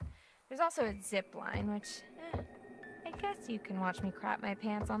tops. There's also a zip line, which, I guess you can watch me crap my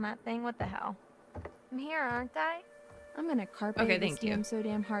pants on that thing. What the hell? I'm here, aren't I? I'm gonna carpe this DM so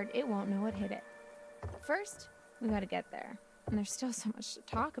damn hard it won't know what hit it. First, we gotta get there, and there's still so much to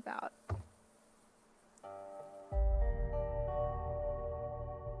talk about.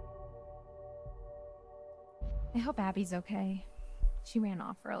 I hope Abby's okay. She ran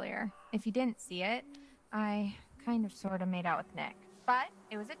off earlier. If you didn't see it, I kind of sort of made out with Nick. But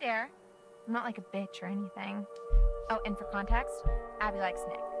it was a dare. I'm not like a bitch or anything. Oh, and for context, Abby likes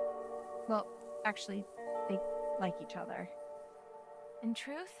Nick. Well, actually, they like each other. In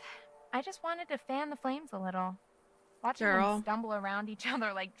truth, I just wanted to fan the flames a little. Watching them stumble around each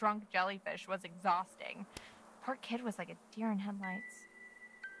other like drunk jellyfish was exhausting. Poor kid was like a deer in headlights.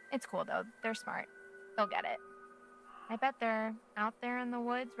 It's cool though, they're smart. They'll get it. I bet they're out there in the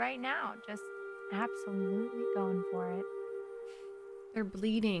woods right now, just absolutely going for it. They're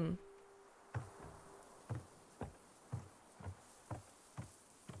bleeding.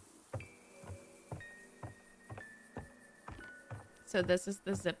 So this is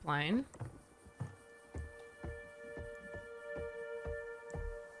the zip line.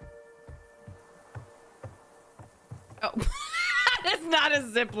 Oh, it's not a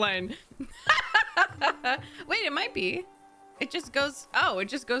zip line. Wait, it might be. It just goes, oh, it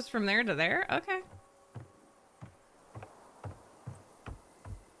just goes from there to there? Okay.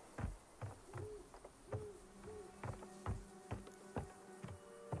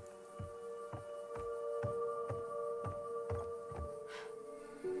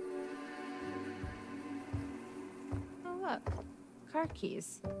 Oh, look. Car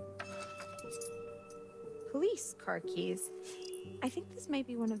keys. Police car keys. I think this might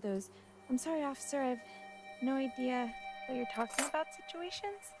be one of those, I'm sorry, officer, I've no idea what you're talking about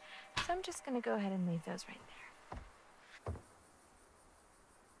situations. So I'm just gonna go ahead and leave those right there.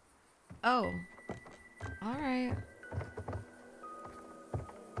 Oh. All right.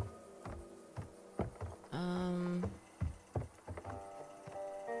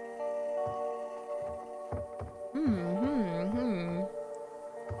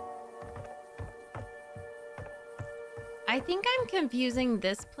 I think I'm confusing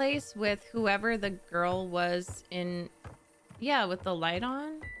this place with whoever the girl was in, yeah, with the light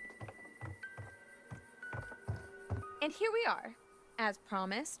on. And here we are, as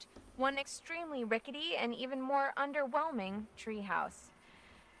promised, one extremely rickety and even more underwhelming treehouse.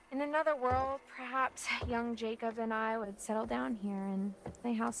 In another world, perhaps young Jacob and I would settle down here and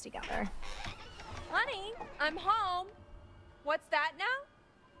play house together. Honey, I'm home. What's that now?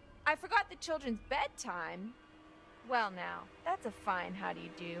 I forgot the children's bedtime. Well now, that's a fine how do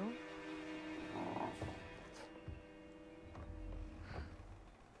you do.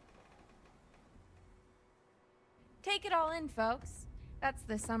 Take it all in, folks. That's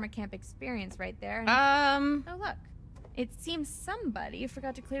the summer camp experience right there. And oh look, it seems somebody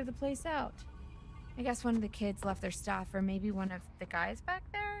forgot to clear the place out. I guess one of the kids left their stuff, or maybe one of the guys back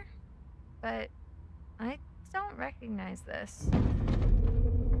there. But I don't recognize this.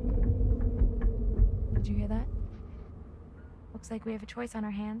 Did you hear that? Looks like we have a choice on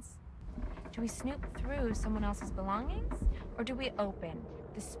our hands. Do we snoop through someone else's belongings? Or do we open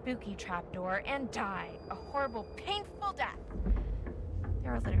the spooky trapdoor and die a horrible, painful death?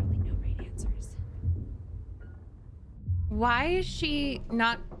 There are literally no right answers. Why is she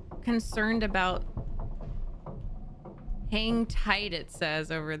not concerned about hang tight, it says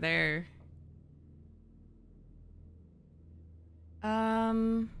over there?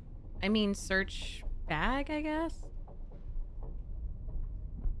 I mean, search bag, I guess?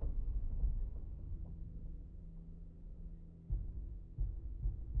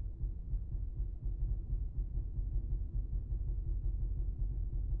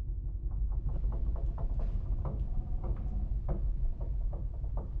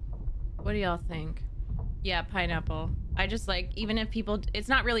 What do y'all think? Yeah, pineapple. I just like, even if people, it's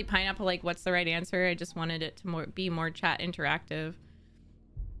not really pineapple, like what's the right answer? I just wanted it to be more chat interactive.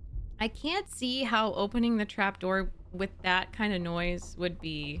 I can't see how opening the trapdoor with that kind of noise would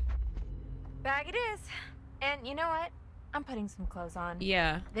be. Bag it is. And you know what? I'm putting some clothes on.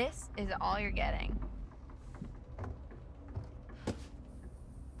 Yeah. This is all you're getting.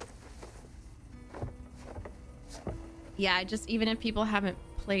 Yeah, even if people haven't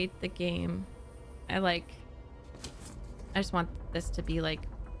played the game, I like I just want this to be like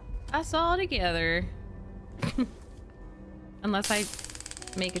us all together. Unless I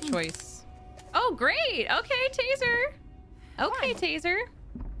make a choice. Oh, great. Okay, taser. Okay, taser.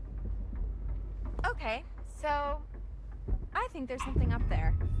 Okay, so I think there's something up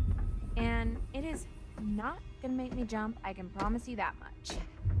there. And it is not gonna make me jump, I can promise you that much.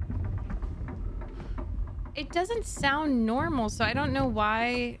 It doesn't sound normal, so I don't know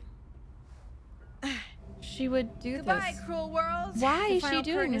why she would do Goodbye, this. cruel world. Why The is she final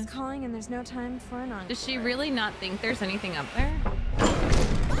doing curtain this? is calling and there's no time for an encore. Does she really not think there's anything up there?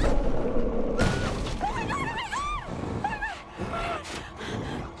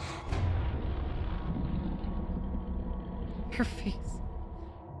 Her face.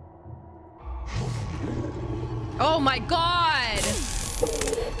 Oh my god!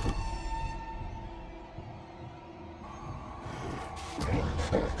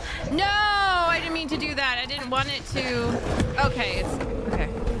 No! I didn't mean to do that. I didn't want it to... Okay, it's... Okay.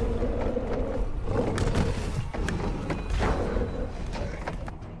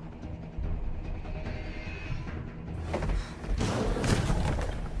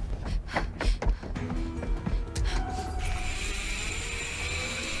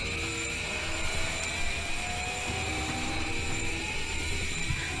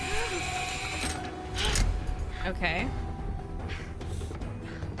 Okay.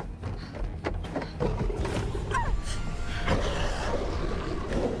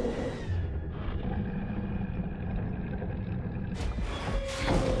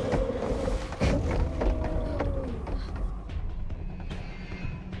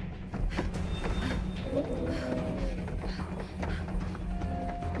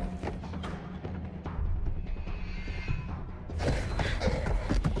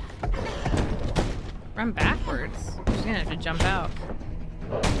 Run backwards. She's gonna have to jump out.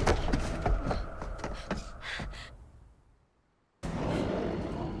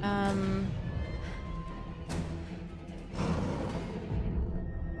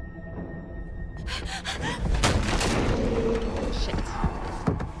 Shit.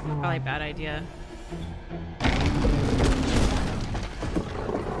 Probably a bad idea.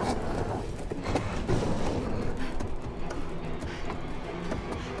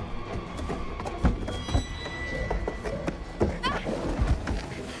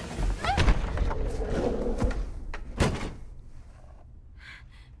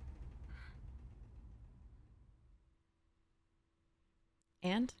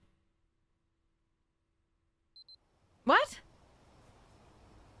 And? What?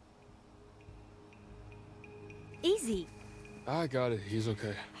 Easy. I got it. He's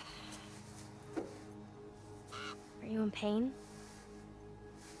okay. Are you in pain?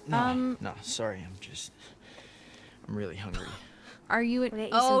 No, sorry. I'm really hungry. Are you We'll get you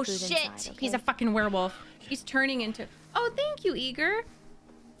Oh some food shit! inside, He's a okay? fucking werewolf. He's turning into... Oh, thank you, Eager.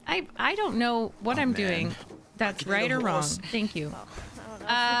 I don't know what I'm doing. That's right or wrong. Thank you.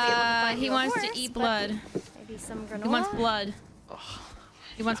 He wants to eat blood. Maybe some granola. He wants blood.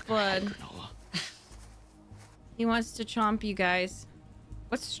 He wants blood. He wants to chomp you guys.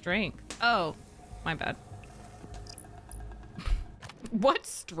 What's strength? Oh, my bad. What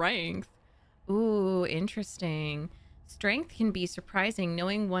strength? Ooh, interesting. Strength can be surprising,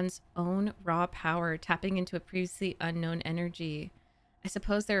 knowing one's own raw power, tapping into a previously unknown energy. I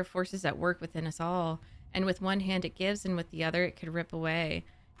suppose there are forces at work within us all, and with one hand it gives, and with the other it could rip away.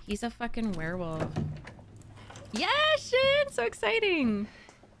 He's a fucking werewolf. Yeah, shit! So exciting!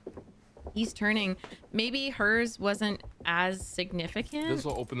 He's turning. Maybe hers wasn't as significant. This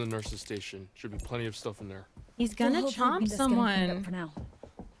will open the nurse's station. Should be plenty of stuff in there. He's gonna chomp someone. For now.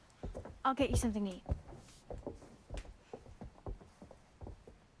 I'll get you something to eat.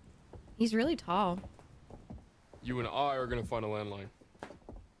 He's really tall. You and I are gonna find a landline.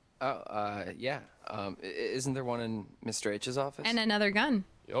 Oh, yeah. Isn't there one in Mr. H's office? And another gun.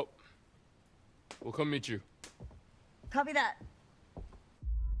 Yep. We'll come meet you. Copy that.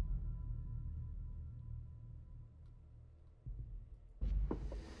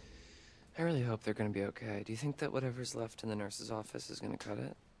 I really hope they're gonna be okay. Do you think that whatever's left in the nurse's office is gonna cut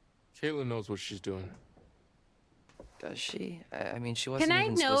it? Caitlin knows what she's doing. Does she? I mean, she wasn't Can I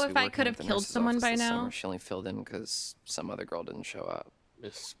even know supposed to if be I working could at have the killed nurse's someone office by this now? summer. She only filled in because some other girl didn't show up.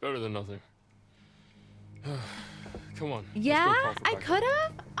 It's better than nothing. Come on. Yeah, I could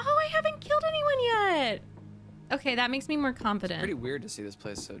have. Oh, I haven't killed anyone yet. Okay, that makes me more confident. Pretty weird to see this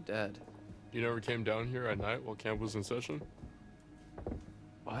place so dead. You never came down here at night while camp was in session?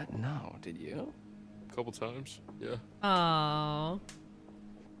 What? No, did you? A couple times, yeah. Oh.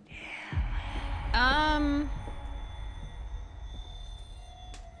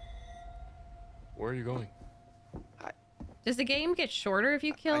 Where are you going? Does the game get shorter if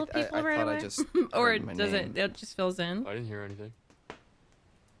you kill people right thought away? I just Or heard my does name. it just fills in? I didn't hear anything.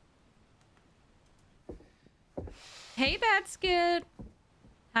 Hey, Batskid.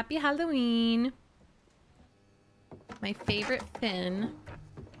 Happy Halloween. My favorite Finn.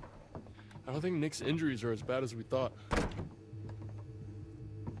 I don't think Nick's injuries are as bad as we thought.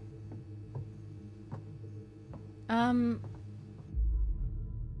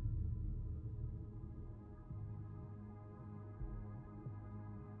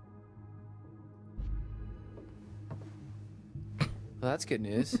 Well, that's good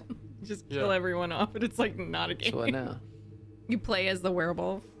news. Just kill everyone off, and it's like not a game. So what now? You play as the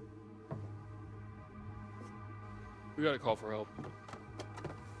werewolf. We gotta call for help.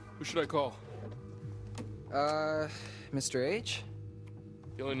 Who should I call? Mr. H?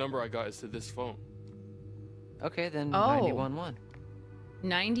 The only number I got is to this phone. Okay, then Oh. 911.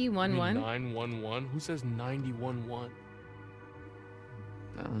 911? 911? Who says 911?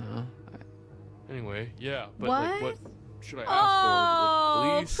 I don't know. Anyway, yeah, but What? like, what should I ask Oh, for?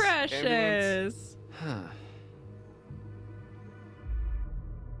 Like, police? precious. Ambulance? Huh.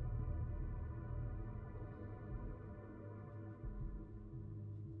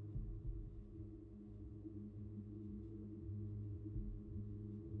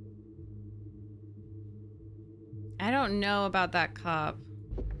 I don't know about that cop.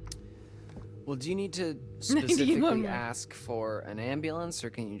 Well, do you need to 911. specifically ask for an ambulance, or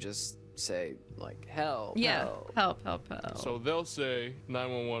can you just say, like, help? Yeah, help? help. So they'll say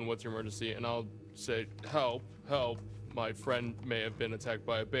 911, what's your emergency? And I'll say, help. My friend may have been attacked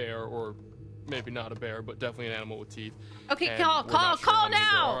by a bear, or maybe not a bear, but definitely an animal with teeth. Okay, And call we're not sure how many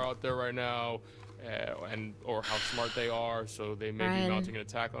now. there are out there right now, or how smart they are. So they may Ryan. be mounting an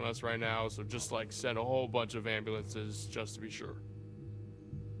attack on us right now. So just like send a whole bunch of ambulances just to be sure.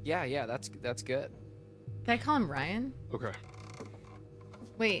 Yeah, that's good. Can I call him Ryan? Okay.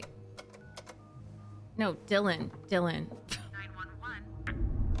 Wait. No, Dylan.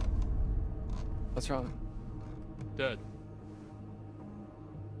 What's wrong? Dead.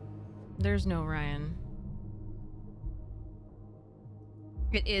 There's no Ryan.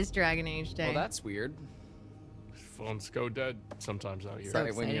 It is Dragon Age Day. Well, that's weird. Phones go dead sometimes out here. So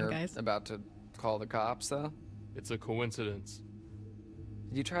Right when exciting, you're guys. about to call the cops, though. It's a coincidence.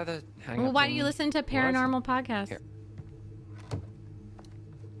 Did you try the hang up? Well, why do you thingy? listen to paranormal podcasts? Here.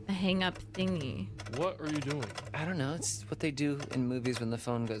 A hang up thingy. What are you doing? I don't know. It's what they do in movies when the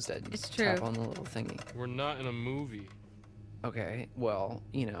phone goes dead. You It's tap true. on the little thingy. We're not in a movie. Okay, well,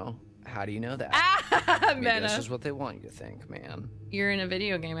 how do you know that? Ah, Maybe that's meta. just what they want you to think, man. You're in a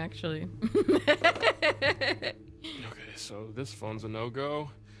video game, actually. Okay, so this phone's a no-go.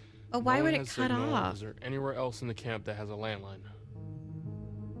 Oh, why No would one it has cut signal. off? Is there anywhere else in the camp that has a landline?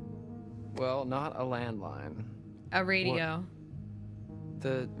 Well, not a landline. A radio.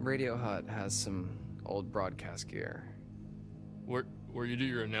 The radio hut has some old broadcast gear. Where you do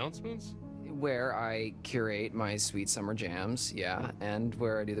your announcements? Where I curate my sweet summer jams, yeah, and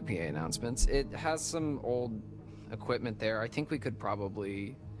where I do the PA announcements. It has some old equipment there. I think we could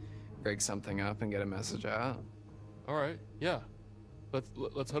probably rig something up and get a message out. All right, yeah.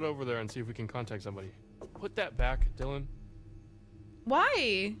 Let's head over there and see if we can contact somebody. Put that back, Dylan.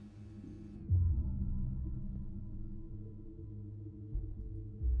 Why?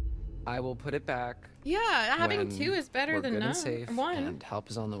 I will put it back. Yeah, having when two is better we're than good none. and safe, One. and help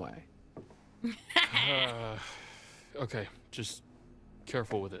is on the way. Okay, just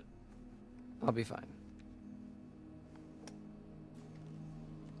careful with it. I'll be fine.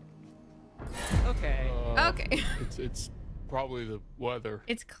 Okay. Okay. It's probably the weather.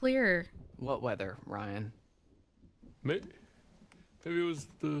 It's clear. What weather, Ryan? Maybe it was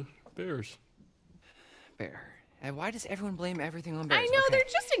the bears. Bear. And why does everyone blame everything on bears? I know, Okay. they're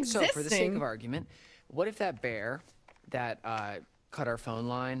just existing. So, for the sake of argument, what if that bear that cut our phone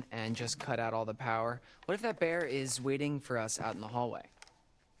line and just cut out all the power, what if that bear is waiting for us out in the hallway?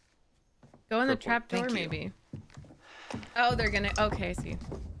 Go in the Good point. trap door, Thank you. maybe. Oh, they're gonna. Okay, I see.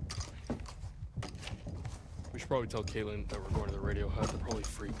 We should probably tell Caitlin that we're going to the radio hut. They're probably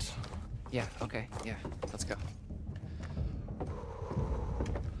freaks. Yeah, okay, yeah, let's go.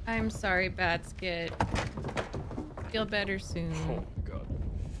 I'm sorry, Batskid. Feel better soon. Oh my god.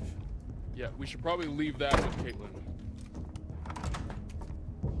 Yeah, we should probably leave that with Caitlin.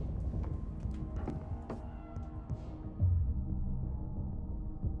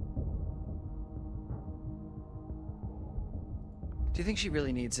 Do you think she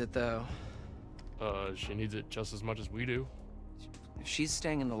really needs it, though? She needs it just as much as we do. If she's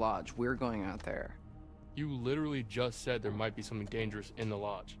staying in the lodge, we're going out there. You literally just said there might be something dangerous in the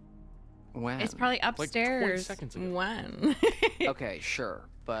lodge. When? It's probably upstairs. 20 seconds ago. When? Okay, sure,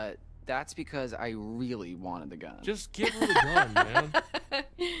 but that's because I really wanted the gun. Just give her the gun, man.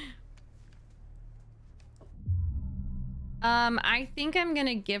 I think I'm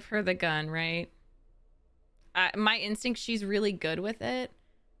gonna give her the gun, right? My instinct, she's really good with it.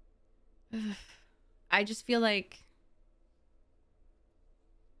 I just feel like...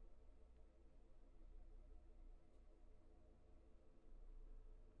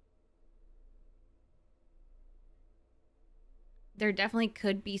 there definitely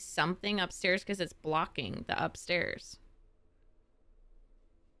could be something upstairs because it's blocking the upstairs.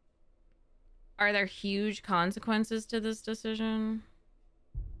 Are there huge consequences to this decision?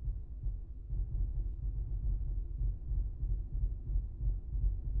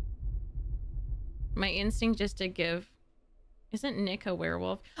 My instinct just to give... Isn't Nick a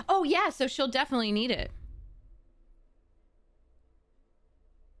werewolf? Oh yeah, so she'll definitely need it.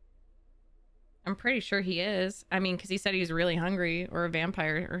 I'm pretty sure he is. I mean, because he said he was really hungry, or a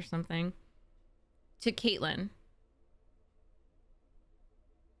vampire or something. To Caitlin.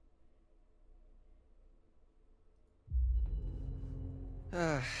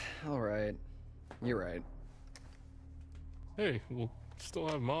 All right. You're right. Hey, we'll still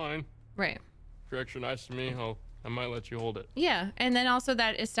have mine. Right. If you're extra nice to me, I might let you hold it. Yeah, and then also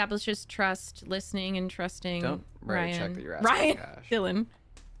that establishes trust, listening and trusting. Don't write Ryan. a check that you're asking Ryan for cash. Dylan.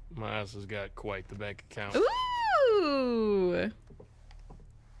 My ass has got quite the bank account. Ooh.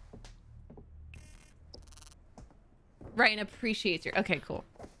 Ryan appreciates your... Okay, cool.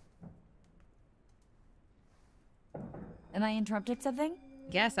 Am I interrupted something?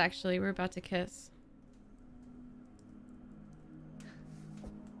 Yes, actually, we're about to kiss.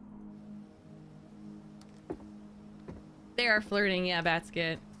 They are flirting, yeah,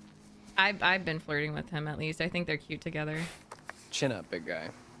 Batskit. I've been flirting with him, at least. I think they're cute together. Chin up, big guy.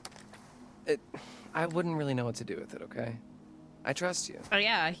 I wouldn't really know what to do with it, okay? I trust you. Oh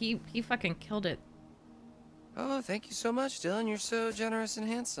yeah, he fucking killed it. Oh, thank you so much, Dylan. You're so generous and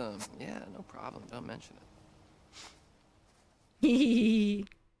handsome. Yeah, no problem. Don't mention it.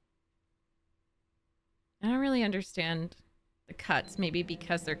 I don't really understand the cuts. Maybe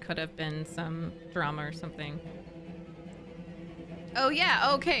because there could have been some drama or something. Oh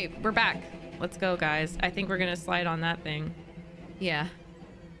yeah, okay, we're back. Let's go, guys. I think we're gonna slide on that thing. Yeah.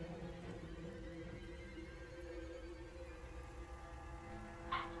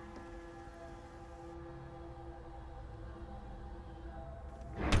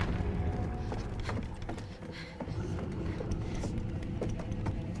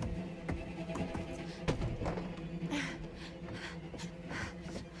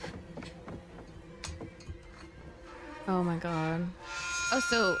 Oh my god. Oh,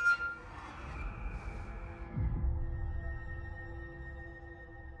 so...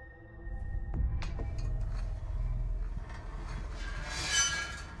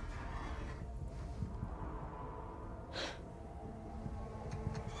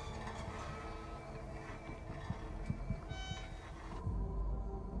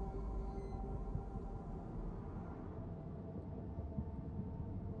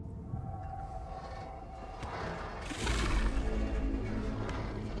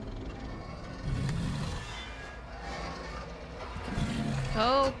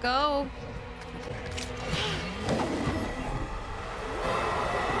 Go, go.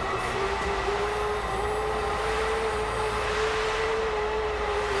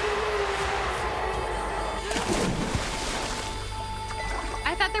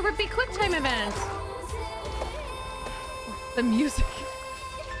 I thought there would be quick time events. The music.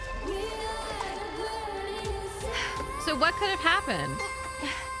 So what could have happened?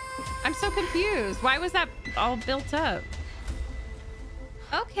 I'm so confused. Why was that all built up?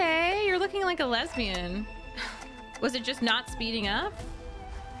 Okay, you're looking like a lesbian. Was it just not speeding up?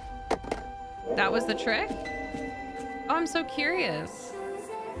 That was the trick? Oh, I'm so curious.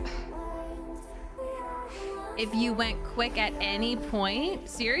 If you went quick at any point?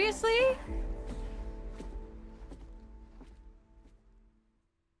 Seriously?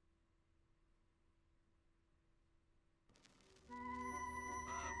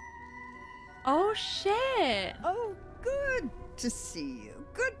 Oh, shit. Oh, good to see you.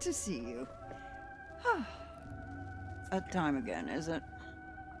 Good to see you. That time again, is it?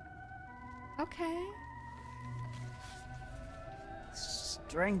 Okay.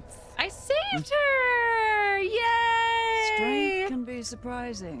 Strength. I saved her! Yay! Strength can be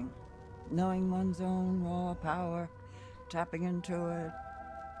surprising. Knowing one's own raw power, tapping into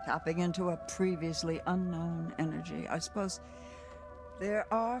a previously unknown energy. I suppose there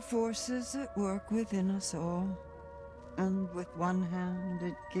are forces at work within us all. And with one hand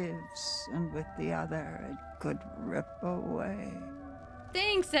it gives, and with the other it could rip away.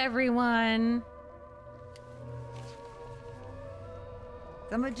 Thanks, everyone.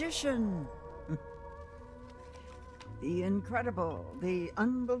 The magician. The incredible, the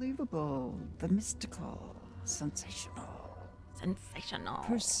unbelievable, the mystical, sensational. Sensational.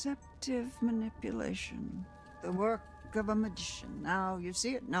 Perceptive manipulation. The work of a magician. Now you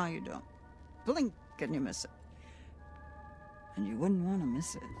see it, now you don't. Blink and you miss it. And you wouldn't want to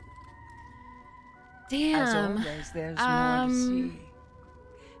miss it. Damn. As always, there's more to see.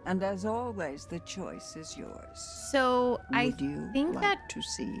 And as always, the choice is yours. So I you think like that to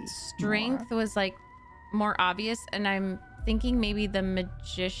see strength more? was like more obvious, and I'm thinking maybe the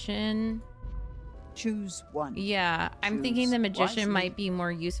magician. Choose one. Yeah, I'm thinking Choose the magician wisely. might be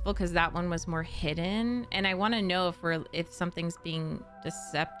more useful because that one was more hidden, and I want to know if something's being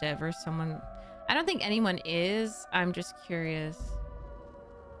deceptive or someone. I don't think anyone is. I'm just curious.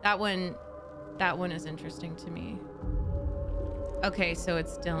 That one is interesting to me. Okay, so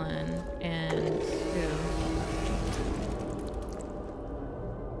it's Dylan and who?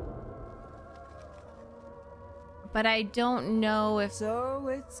 But I don't know if... So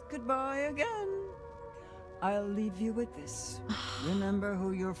it's goodbye again. I'll leave you with this. Remember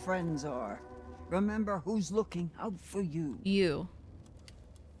who your friends are. Remember who's looking out for you. You.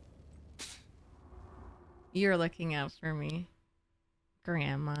 You're looking out for me.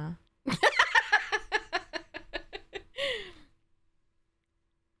 Grandma.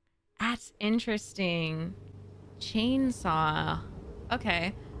 That's interesting. Chainsaw.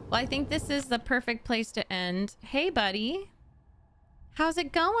 Okay. Well, I think this is the perfect place to end. Hey, buddy. How's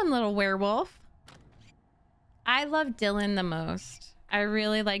it going, little werewolf? I love Dylan the most. I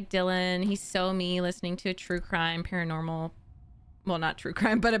really like Dylan. He's so me, listening to a true crime, paranormal... Well, not true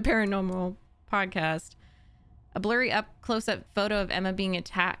crime, but a paranormal podcast. A blurry close-up photo of Emma being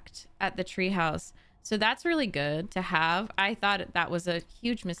attacked at the treehouse. So that's really good to have. I thought that was a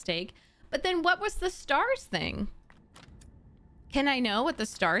huge mistake. But then what was the stars thing? Can I know what the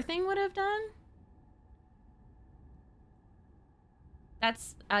star thing would have done?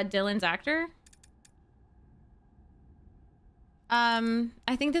 That's Dylan's actor.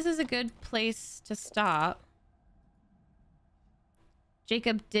 I think this is a good place to stop.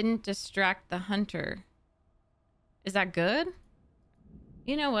 Jacob didn't distract the hunter. Is that good?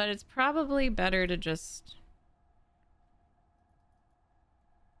 You know what? It's probably better to just...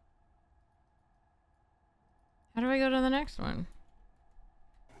 How do I go to the next one?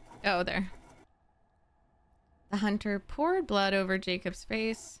 Oh, there. The hunter poured blood over Jacob's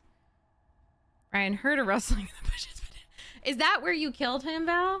face. Ryan heard a rustling in the bushes. Is that where you killed him,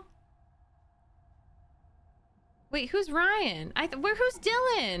 Val? Wait, who's Ryan? Who's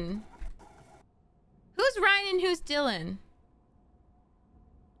Dylan? Who's Ryan and who's Dylan?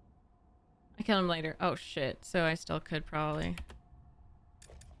 I killed him later. Oh, shit. So I still could probably...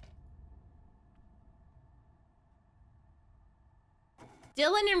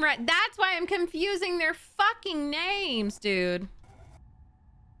 Dylan and Ryan. That's why I'm confusing their fucking names, dude.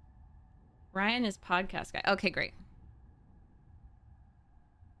 Ryan is podcast guy. Okay, great.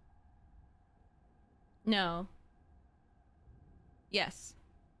 No. Yes.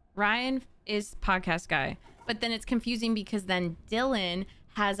 Ryan is podcast guy. But then it's confusing because then Dylan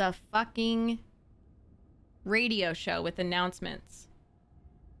has a fucking radio show with announcements.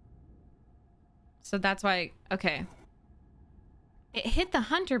 So that's why... Okay. It hit the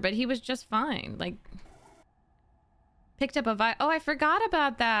hunter, but he was just fine. Like, picked up a vial. Oh, I forgot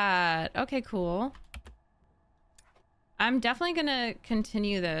about that. Okay, cool. I'm definitely gonna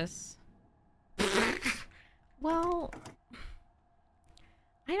continue this. Well,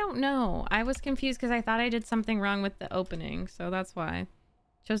 I don't know. I was confused because I thought I did something wrong with the opening, so that's why.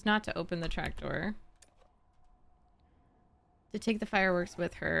 Chose not to open the trapdoor. To take the fireworks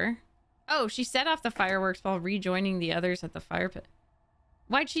with her. Oh, she set off the fireworks while rejoining the others at the fire pit.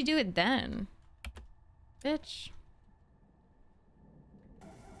 Why'd she do it then? Bitch.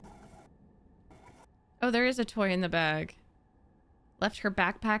 Oh, there is a toy in the bag. Left her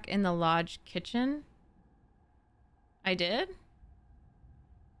backpack in the lodge kitchen? I did?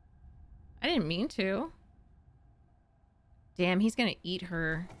 I didn't mean to. Damn, he's gonna eat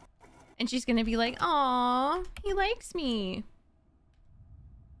her. And she's gonna be like, "Aw, he likes me."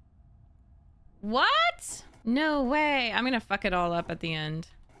 What? No way. I'm gonna fuck it all up at the end.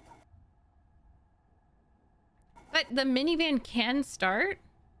 But the minivan can start?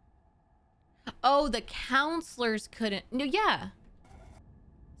 Oh, the counselors couldn't. No, yeah.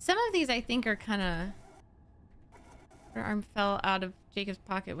 Some of these I think are kind of... Her arm fell out of Jacob's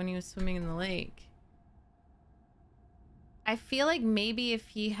pocket when he was swimming in the lake. I feel like maybe if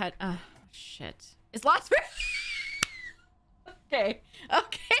he had, shit. It's lost for Okay.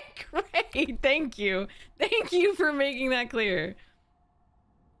 Okay, great. Thank you. Thank you for making that clear.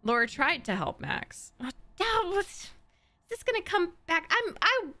 Laura tried to help Max. Oh, damn, is this gonna come back?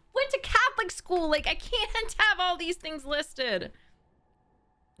 I went to Catholic school. Like, I can't have all these things listed.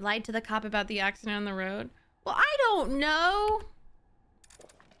 Lied to the cop about the accident on the road. Well, I don't know.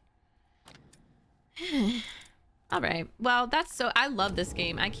 All right. Well, that's so... I love this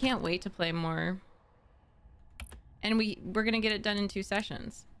game. I can't wait to play more. And we're gonna get it done in 2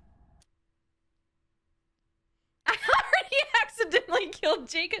 sessions. I already accidentally killed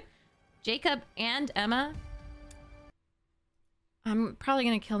Jacob and Emma. I'm probably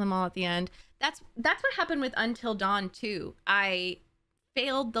gonna kill them all at the end. That's what happened with Until Dawn too. I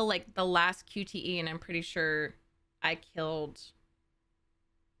failed the last QTE, and I'm pretty sure I killed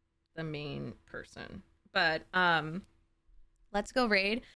the main person. But let's go raid.